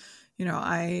this, you know,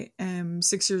 I am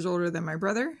 6 years older than my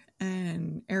brother,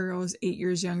 and Ariel is 8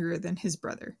 years younger than his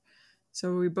brother.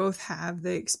 So we both have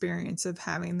the experience of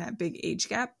having that big age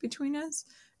gap between us.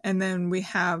 And then we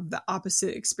have the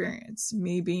opposite experience,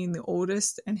 me being the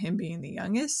oldest and him being the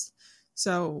youngest.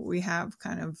 So we have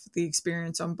kind of the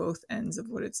experience on both ends of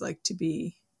what it's like to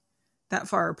be that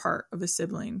far apart of a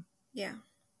sibling. Yeah.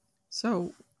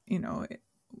 So, you know,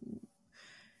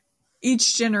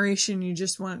 each generation, you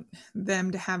just want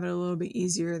them to have it a little bit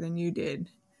easier than you did.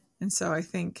 And so I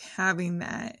think having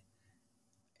that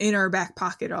in our back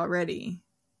pocket already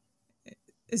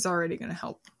is already going to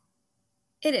help.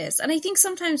 It is. And I think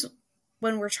sometimes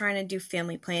when we're trying to do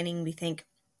family planning, we think,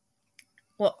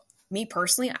 well, me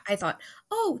personally, I thought,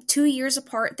 2 years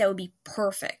apart, that would be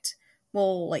perfect.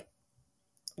 Well, like,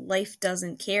 life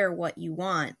doesn't care what you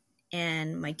want.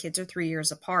 And my kids are 3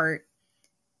 years apart.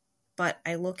 But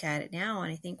I look at it now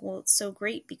and I think, well, it's so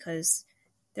great because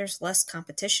there's less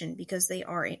competition because they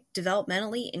are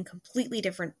developmentally in completely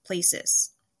different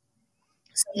places.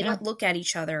 So they don't look at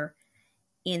each other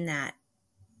in that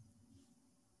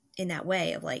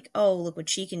way of like, oh, look what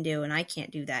she can do and I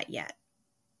can't do that yet.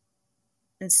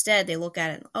 Instead, they look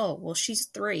at it, oh, well, she's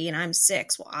 3 and I'm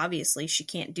 6. Well, obviously she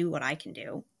can't do what I can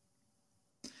do.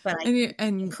 But I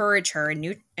encourage her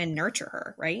and nurture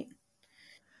her, right?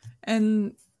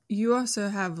 And you also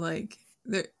have like,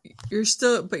 you're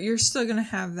still going to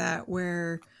have that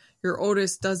where your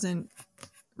oldest doesn't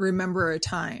remember a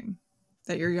time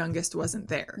that your youngest wasn't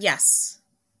there. Yes.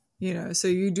 You know, so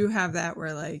you do have that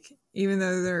where, like, even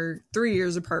though they're 3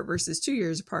 years apart versus 2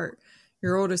 years apart,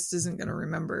 your oldest isn't going to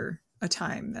remember a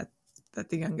time that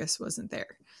the youngest wasn't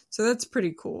there. So that's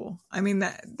pretty cool. I mean,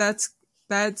 that's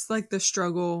like the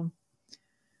struggle,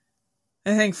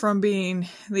 I think, from being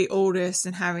the oldest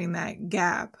and having that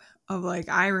gap of like,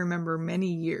 I remember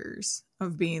many years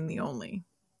of being the only.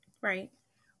 Right.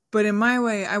 But in my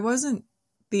way, I wasn't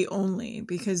the only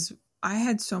because I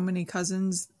had so many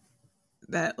cousins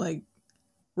that like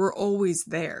were always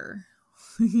there.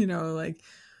 You know, like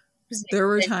there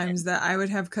were times that I would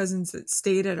have cousins that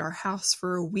stayed at our house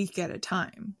for a week at a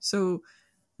time. So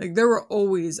like there were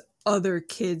always other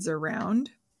kids around.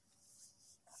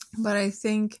 But I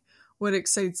think what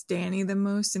excites Danny the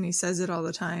most, and he says it all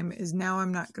the time, is now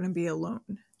I'm not going to be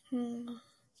alone.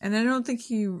 And I don't think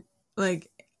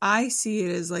I see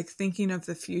it as like thinking of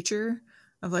the future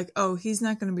of like, oh, he's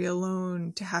not going to be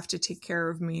alone to have to take care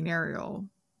of me and Ariel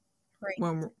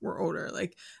when we're older.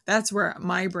 Like that's where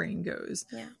my brain goes.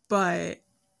 Yeah. But,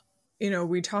 you know,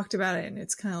 we talked about it and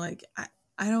it's kind of like,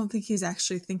 I don't think he's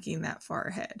actually thinking that far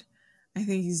ahead. I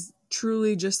think he's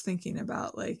truly just thinking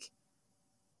about like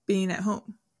being at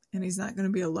home, and he's not going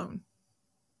to be alone.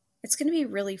 It's going to be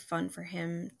really fun for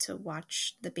him to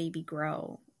watch the baby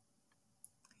grow.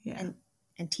 Yeah.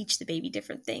 And teach the baby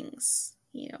different things,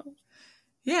 you know.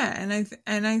 Yeah,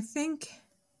 and I think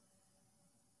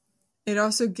it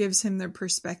also gives him the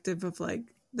perspective of like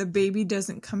the baby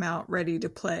doesn't come out ready to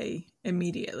play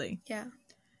immediately. Yeah.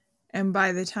 And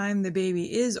by the time the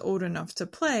baby is old enough to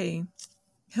play,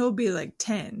 he'll be like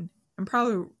 10 and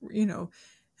probably, you know,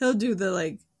 he'll do the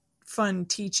like fun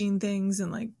teaching things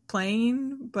and like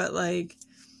playing, but like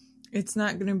it's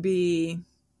not going to be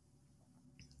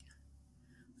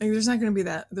like there's not going to be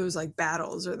those like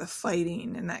battles or the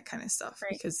fighting and that kind of stuff,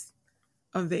 right? Because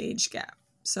of the age gap.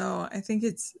 So I think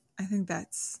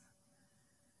that's,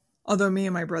 although me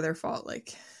and my brother fought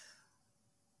like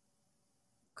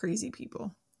crazy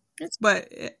people,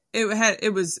 but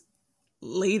it was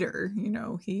later, you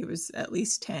know, he was at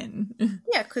least 10.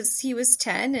 Yeah, because he was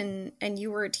 10 and you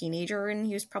were a teenager and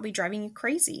he was probably driving you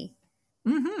crazy.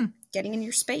 Mm-hmm. Getting in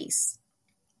your space.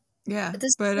 Yeah. But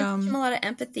this teach him a lot of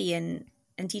empathy and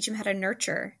teach him how to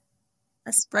nurture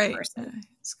a smart person.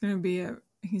 He's gonna be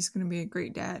a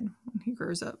great dad when he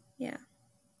grows up. Yeah.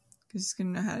 Because he's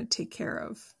gonna know how to take care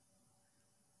of.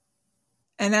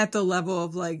 And at the level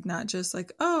of like not just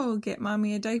like, oh, get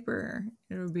mommy a diaper.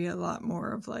 It'll be a lot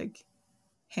more of like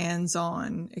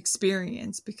hands-on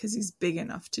experience because he's big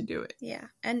enough to do it. Yeah,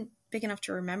 and big enough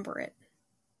to remember it.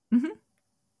 Mm-hmm.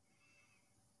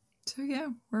 So yeah,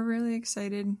 we're really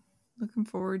excited. Looking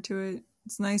forward to it.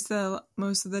 It's nice that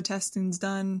most of the testing's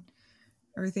done.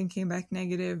 Everything came back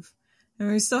negative.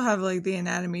 And we still have like the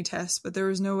anatomy test, but there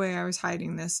was no way I was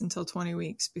hiding this until 20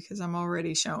 weeks because I'm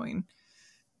already showing.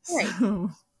 Right.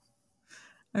 So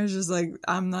I was just like,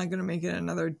 I'm not going to make it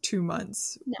another 2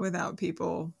 months without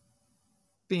people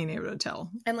being able to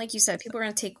tell. And like you said, people are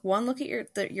going to take one look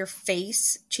at your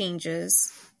face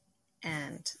changes,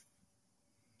 and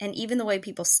even the way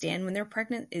people stand when they're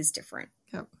pregnant is different.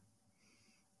 Yep.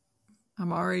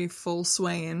 I'm already full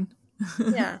swaying.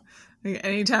 Yeah. Like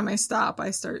anytime I stop, I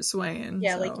start swaying.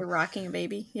 Yeah, so. Like you're rocking a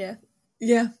baby. Yeah.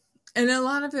 Yeah. And a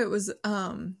lot of it was,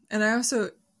 and I also,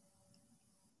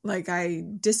 like, I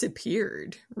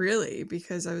disappeared, really,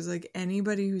 because I was like,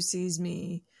 anybody who sees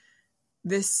me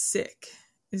this sick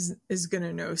is going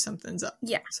to know something's up.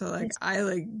 Yeah. So, like, I,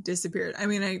 like, disappeared. I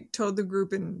mean, I told the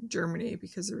group in Germany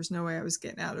because there was no way I was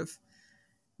getting out of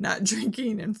not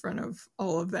drinking in front of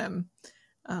all of them.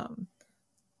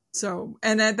 So,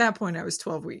 and at that point I was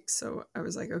 12 weeks. So I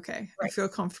was like, okay, right. I feel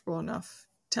comfortable enough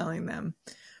telling them.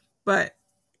 But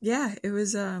yeah, it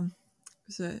was a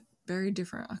very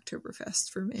different Oktoberfest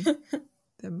for me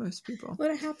than most people.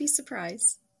 What a happy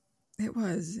surprise. It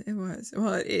was.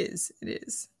 Well, it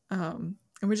is.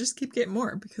 And we just keep getting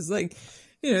more because, like,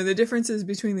 you know, the differences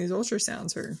between these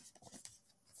ultrasounds are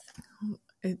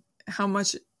how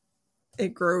much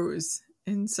it grows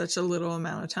in such a little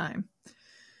amount of time.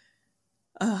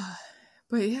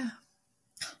 But yeah,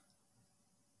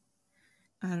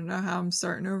 I don't know how I'm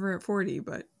starting over at 40,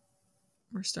 but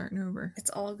we're starting over.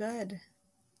 It's all good.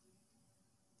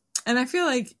 And I feel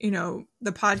like, you know,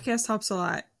 the podcast helps a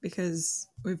lot because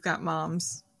we've got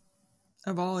moms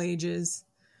of all ages.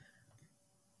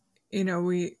 You know,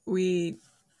 we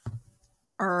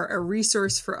are a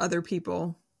resource for other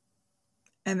people.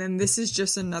 And then this is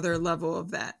just another level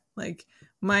of that. Like,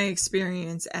 my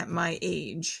experience at my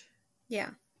age.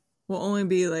 Yeah. Will only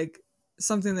be like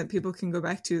something that people can go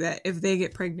back to, that if they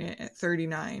get pregnant at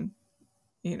 39,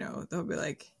 you know, they'll be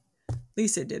like,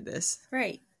 Lisa did this.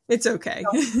 Right. It's okay.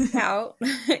 Out.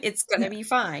 It's going to be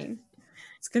fine.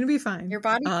 It's going to be fine. Your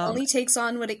body only takes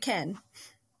on what it can.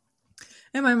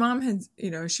 And my mom had,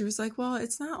 you know, she was like, well,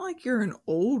 it's not like you're an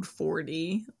old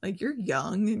 40. Like, you're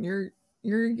young and you're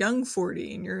young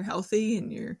 40 and you're healthy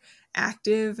and you're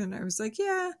active. And I was like,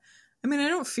 yeah, I mean, I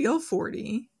don't feel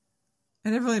 40. I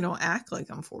definitely don't act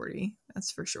like I'm 40.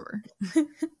 That's for sure.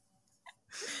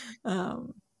 But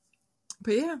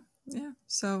yeah.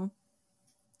 So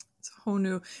it's a whole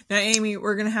new. Now, Amy,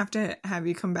 we're gonna have to have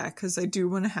you come back because I do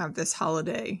want to have this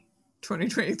holiday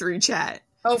 2023 chat.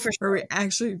 Oh, for sure. Where we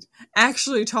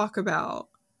actually talk about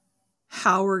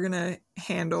how we're gonna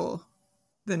handle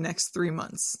the next 3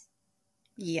 months.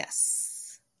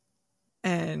 Yes.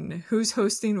 And who's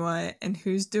hosting what and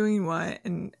who's doing what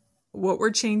and what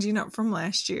we're changing up from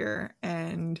last year,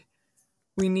 and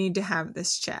we need to have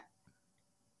this chat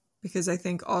because I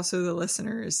think also the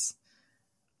listeners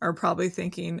are probably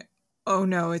thinking, oh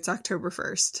no, it's October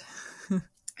 1st.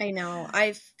 I know.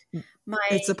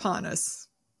 It's upon us.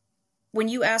 When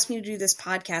you asked me to do this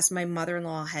podcast, my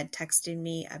mother-in-law had texted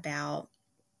me about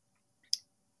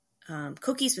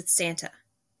cookies with Santa.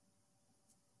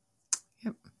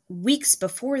 weeks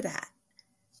before that.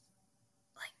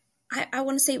 Like, I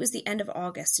want to say it was the end of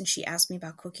August, and she asked me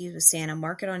about Cookies with Santa.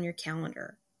 Mark it on your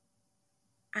calendar.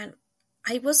 And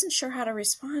I wasn't sure how to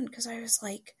respond because I was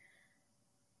like,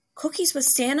 Cookies with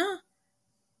Santa?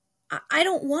 I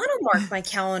don't want to mark my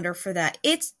calendar for that.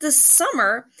 It's the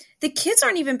summer. The kids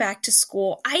aren't even back to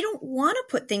school. I don't want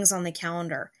to put things on the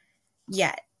calendar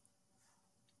yet.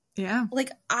 Yeah.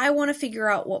 Like, I want to figure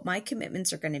out what my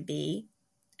commitments are going to be.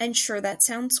 And sure, that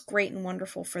sounds great and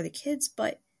wonderful for the kids,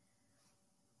 but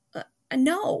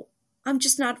no, I'm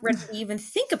just not ready to even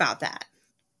think about that.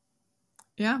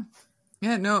 Yeah.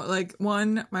 Yeah, no, like,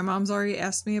 one, my mom's already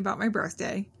asked me about my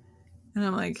birthday. And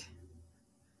I'm like,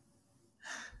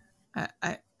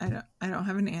 I don't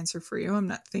have an answer for you. I'm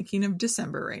not thinking of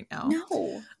December right now.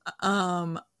 No.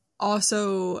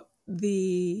 Also,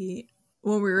 when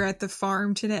we were at the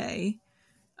farm today,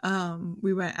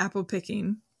 we went apple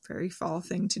picking. Very fall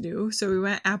thing to do. So we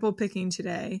went apple picking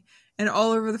today, and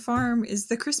all over the farm is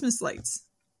the Christmas lights,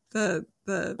 the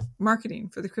marketing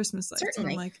for the Christmas lights.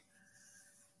 Certainly. And I'm like,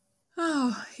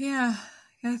 oh yeah,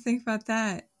 I gotta think about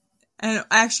that. And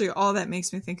actually, all that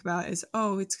makes me think about is,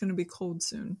 oh, it's going to be cold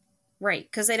soon. Right,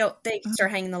 because they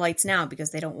start hanging the lights now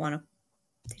because they don't want to.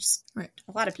 Right.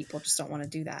 A lot of people just don't want to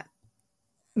do that.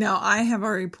 Now, I have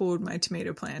already pulled my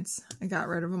tomato plants. I got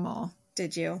rid of them all.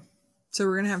 Did you? So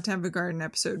we're going to have a garden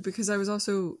episode because I was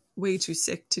also way too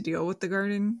sick to deal with the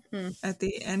garden at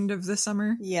the end of the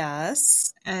summer.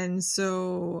 Yes. And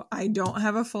so I don't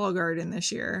have a fall garden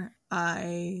this year.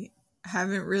 I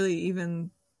haven't really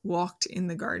even walked in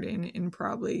the garden in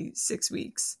probably 6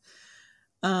 weeks.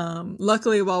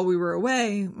 Luckily, while we were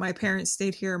away, my parents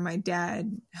stayed here. My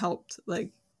dad helped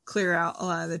like clear out a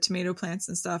lot of the tomato plants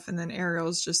and stuff. And then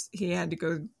Ariel's he had to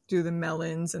go do the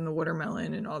melons and the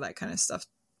watermelon and all that kind of stuff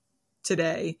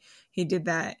today. He did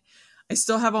that. I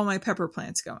still have all my pepper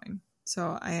plants going.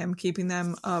 So I am keeping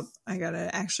them up. I got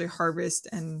to actually harvest,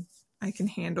 and I can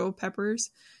handle peppers.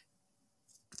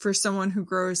 For someone who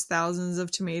grows thousands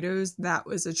of tomatoes, that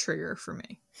was a trigger for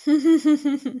me.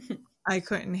 I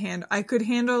could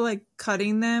handle like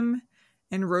cutting them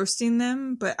and roasting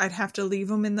them, but I'd have to leave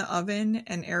them in the oven,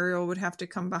 and Ariel would have to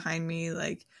come behind me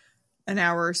like an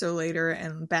hour or so later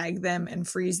and bag them and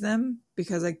freeze them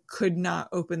because I could not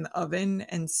open the oven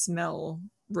and smell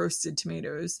roasted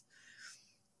tomatoes.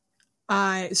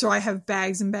 So I have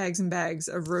bags and bags and bags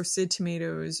of roasted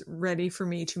tomatoes ready for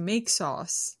me to make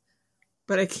sauce,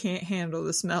 but I can't handle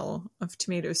the smell of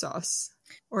tomato sauce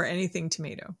or anything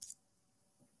tomato.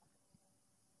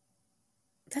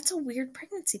 That's a weird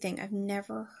pregnancy thing. I've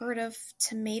never heard of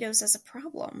tomatoes as a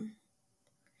problem.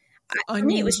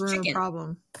 Onions were a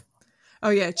problem. Oh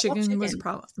yeah, chicken was a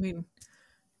problem. I mean,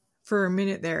 for a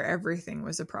minute there, everything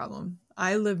was a problem.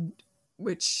 I lived,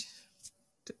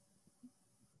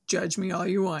 judge me all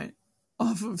you want,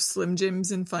 off of Slim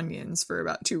Jims and Funyuns for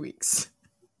about 2 weeks.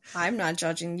 I'm not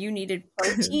judging. You needed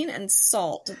protein and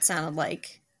salt, it sounded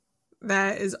like.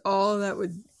 That is all that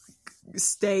would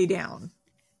stay down.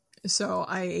 So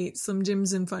I ate Slim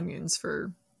Jims and Funyuns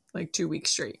for like 2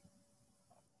 weeks straight.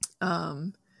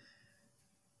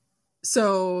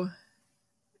 So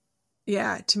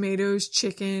yeah, tomatoes,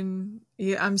 chicken.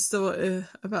 Yeah, I'm still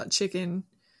about chicken.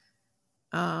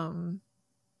 But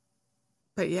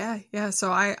yeah.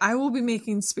 So I will be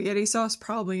making spaghetti sauce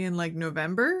probably in like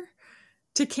November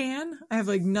to can. I have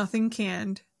like nothing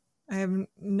canned. I have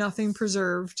nothing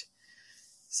preserved.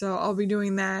 So I'll be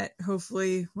doing that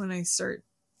hopefully when I start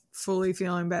fully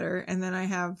feeling better. And then I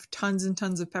have tons and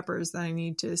tons of peppers that I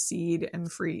need to seed and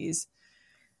freeze.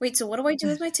 Wait, so what do I do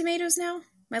with my tomatoes now?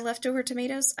 My leftover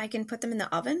tomatoes? I can put them in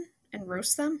the oven and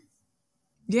roast them?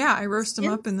 Yeah, I roast them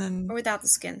up and then... Or without the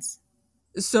skins?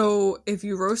 So if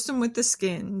you roast them with the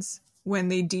skins, when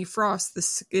they defrost, the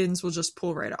skins will just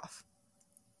pull right off.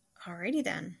 Alrighty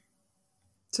then.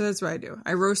 So that's what I do.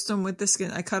 I roast them with the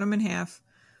skin. I cut them in half,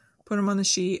 put them on the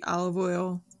sheet, olive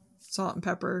oil, salt and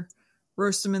pepper,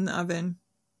 roast them in the oven,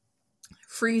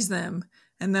 freeze them,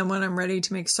 and then when I'm ready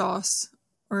to make sauce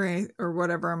or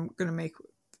whatever I'm going to make,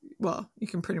 well, you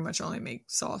can pretty much only make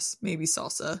sauce, maybe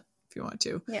salsa if you want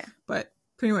to. Yeah. But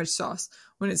pretty much sauce.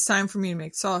 When it's time for me to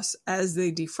make sauce, as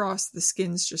they defrost, the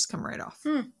skins just come right off.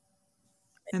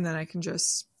 And then I can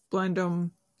just blend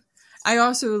them. I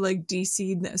also like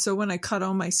de-seed them. So when I cut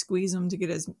them, I squeeze them to get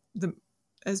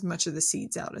as much of the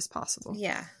seeds out as possible.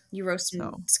 Yeah. You roast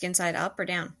them skin side up or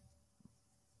down?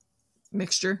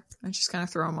 Mixture. I just kind of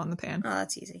throw them on the pan. Oh,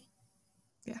 that's easy.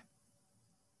 Yeah.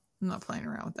 I'm not playing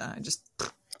around with that.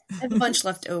 I have a bunch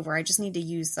left over. I just need to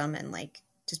use them and like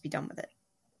just be done with it.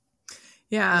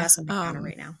 Yeah. That's on my counter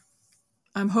right now.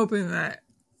 I'm hoping that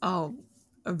I'll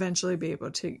eventually be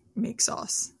able to make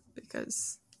sauce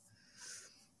because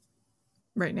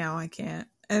right now I can't.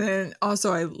 And then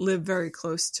also I live very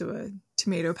close to a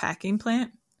tomato packing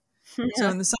plant. Yeah. So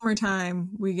in the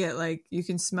summertime, we get like, you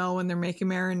can smell when they're making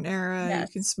marinara. Yes.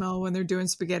 You can smell when they're doing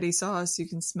spaghetti sauce. You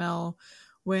can smell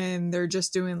when they're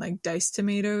just doing like diced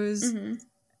tomatoes. Mm-hmm.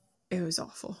 It was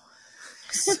awful.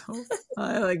 So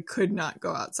I like could not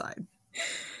go outside.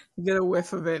 Get a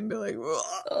whiff of it and be like, ugh.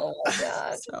 Oh my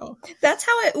God. So that's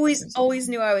how I always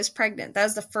knew I was pregnant. That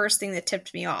was the first thing that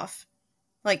tipped me off.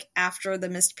 Like after the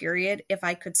missed period, if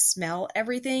I could smell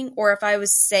everything or if I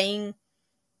was saying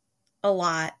a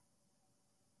lot,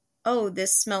 oh,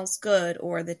 this smells good,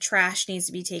 or the trash needs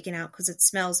to be taken out because it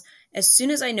smells. As soon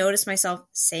as I noticed myself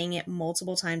saying it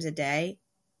multiple times a day,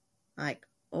 like,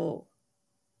 oh,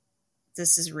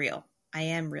 this is real. I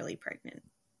am really pregnant.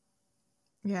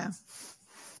 Yeah.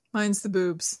 Mine's the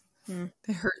boobs.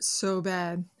 They hurt so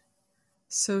bad.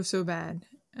 So bad.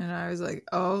 And I was like,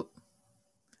 oh,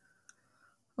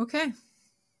 okay.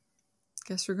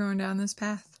 Guess we're going down this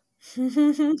path.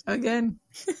 Again.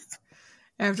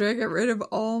 After I got rid of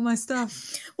all my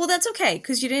stuff. Well, that's okay,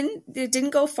 because it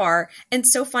didn't go far. And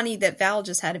so funny that Val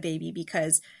just had a baby,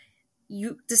 because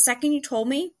the second you told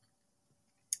me,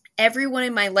 everyone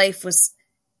in my life was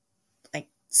like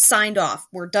signed off.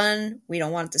 We're done. We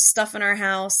don't want the stuff in our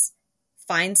house.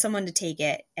 Find someone to take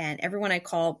it. And everyone I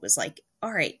called was like,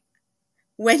 all right,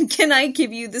 when can I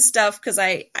give you the stuff? Because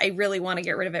I really want to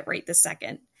get rid of it right this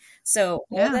second. So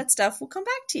all that stuff will come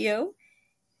back to you.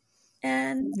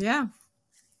 And yeah.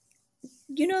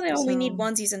 You know they only need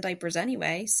onesies and diapers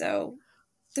anyway, so...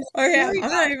 Oh, yeah,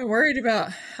 I'm not even worried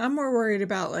about... I'm more worried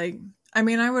about, like... I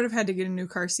mean, I would have had to get a new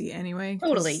car seat anyway.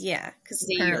 Totally, yeah. Because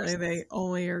apparently they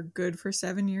only are good for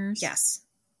 7 years. Yes.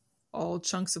 All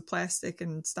chunks of plastic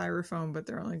and styrofoam, but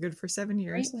they're only good for 7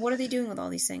 years. Right? What are they doing with all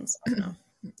these things? I don't know.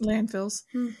 Landfills.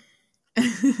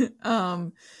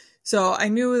 So I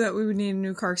knew that we would need a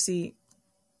new car seat.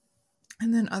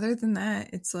 And then other than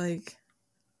that, it's like...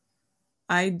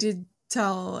 I did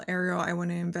tell Ariel I want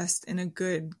to invest in a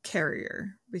good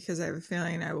carrier because I have a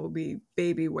feeling I will be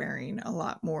baby wearing a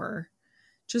lot more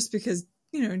just because,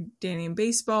 you know, Danny in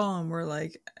baseball and we're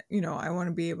like, you know, I want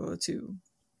to be able to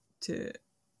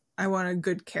I want a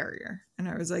good carrier. And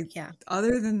I was like, yeah,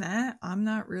 other than that, I'm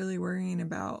not really worrying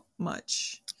about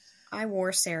much. I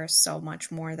wore Sarah so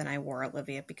much more than I wore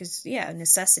Olivia because,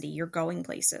 necessity, you're going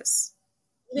places.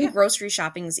 Even grocery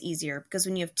shopping is easier because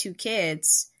when you have 2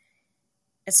 kids...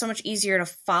 It's so much easier to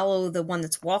follow the one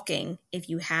that's walking if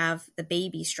you have the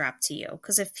baby strapped to you.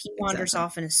 Because if he wanders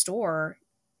off in a store,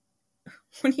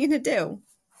 what are you going to do?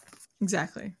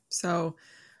 Exactly. So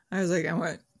I was like, I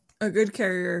want a good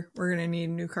carrier. We're going to need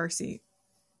a new car seat.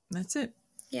 That's it.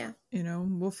 Yeah. You know,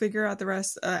 we'll figure out the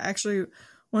rest. Actually,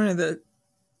 one of the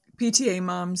PTA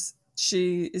moms,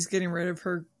 she is getting rid of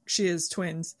she has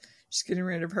twins. She's getting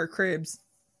rid of her cribs.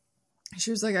 She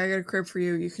was like, I got a crib for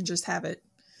you. You can just have it.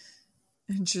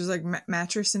 And she was like,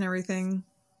 mattress and everything,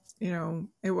 you know,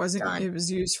 it wasn't, Done. It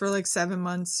was used for like 7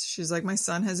 months. She's like, my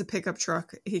son has a pickup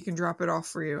truck. He can drop it off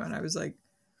for you. And I was like,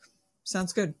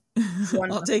 sounds good.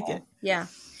 I'll take it. Yeah.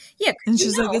 Yeah. And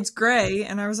she's like, it's gray.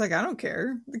 And I was like, I don't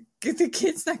care. The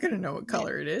kid's not going to know what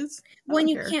color it is. When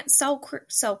you can't sell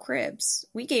cribs,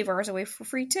 we gave ours away for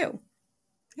free too.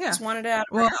 Yeah. Just wanted it out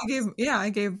of our house. I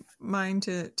gave mine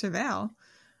to Val.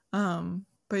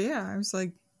 But yeah, I was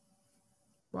like,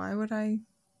 why would I?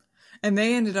 And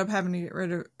they ended up having to get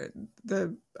rid of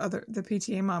the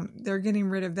PTA mom. They're getting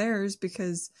rid of theirs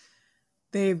because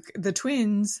the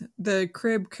twins, the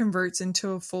crib converts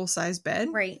into a full-size bed.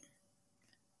 Right.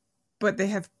 But they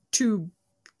have 2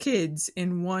 kids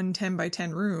in one 10 by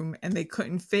 10 room and they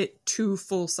couldn't fit 2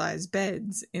 full-size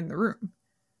beds in the room.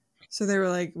 So they were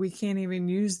like, we can't even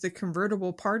use the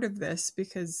convertible part of this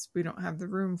because we don't have the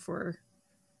room for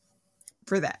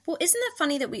that. Well, isn't that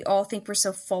funny that we all think we're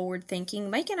so forward thinking?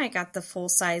 Mike and I got the full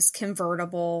size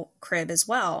convertible crib as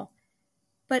well.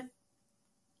 But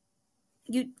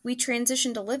we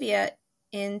transitioned Olivia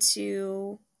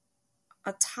into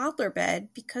a toddler bed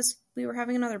because we were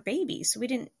having another baby. So we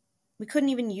couldn't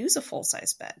even use a full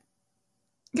size bed.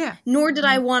 Yeah. Nor did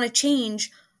I want to change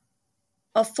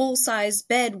a full size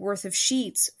bed worth of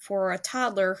sheets for a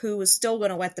toddler who was still going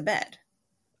to wet the bed.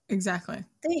 Exactly.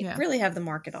 They really have the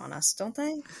market on us, don't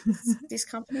they? These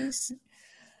companies.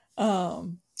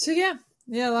 So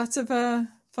lots of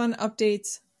fun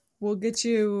updates. We'll get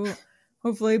you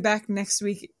hopefully back next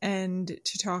week and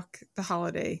to talk the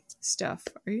holiday stuff.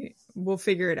 We'll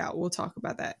figure it out. We'll talk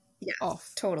about that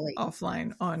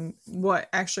offline on what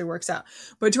actually works out.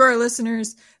 But to our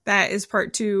listeners, that is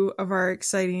part 2 of our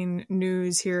exciting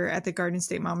news here at the Garden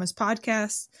State Mamas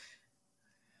podcast.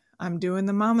 I'm doing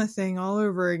the mama thing all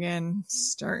over again,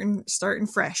 starting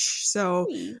fresh. So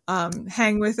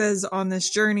hang with us on this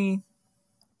journey.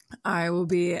 I will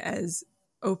be as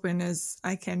open as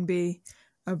I can be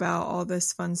about all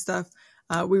this fun stuff.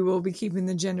 We will be keeping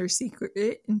the gender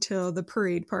secret until the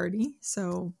parade party.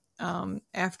 So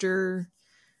after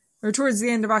or towards the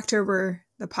end of October,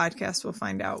 the podcast will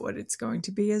find out what it's going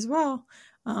to be as well.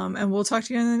 And we'll talk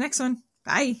to you in the next one.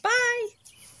 Bye. Bye.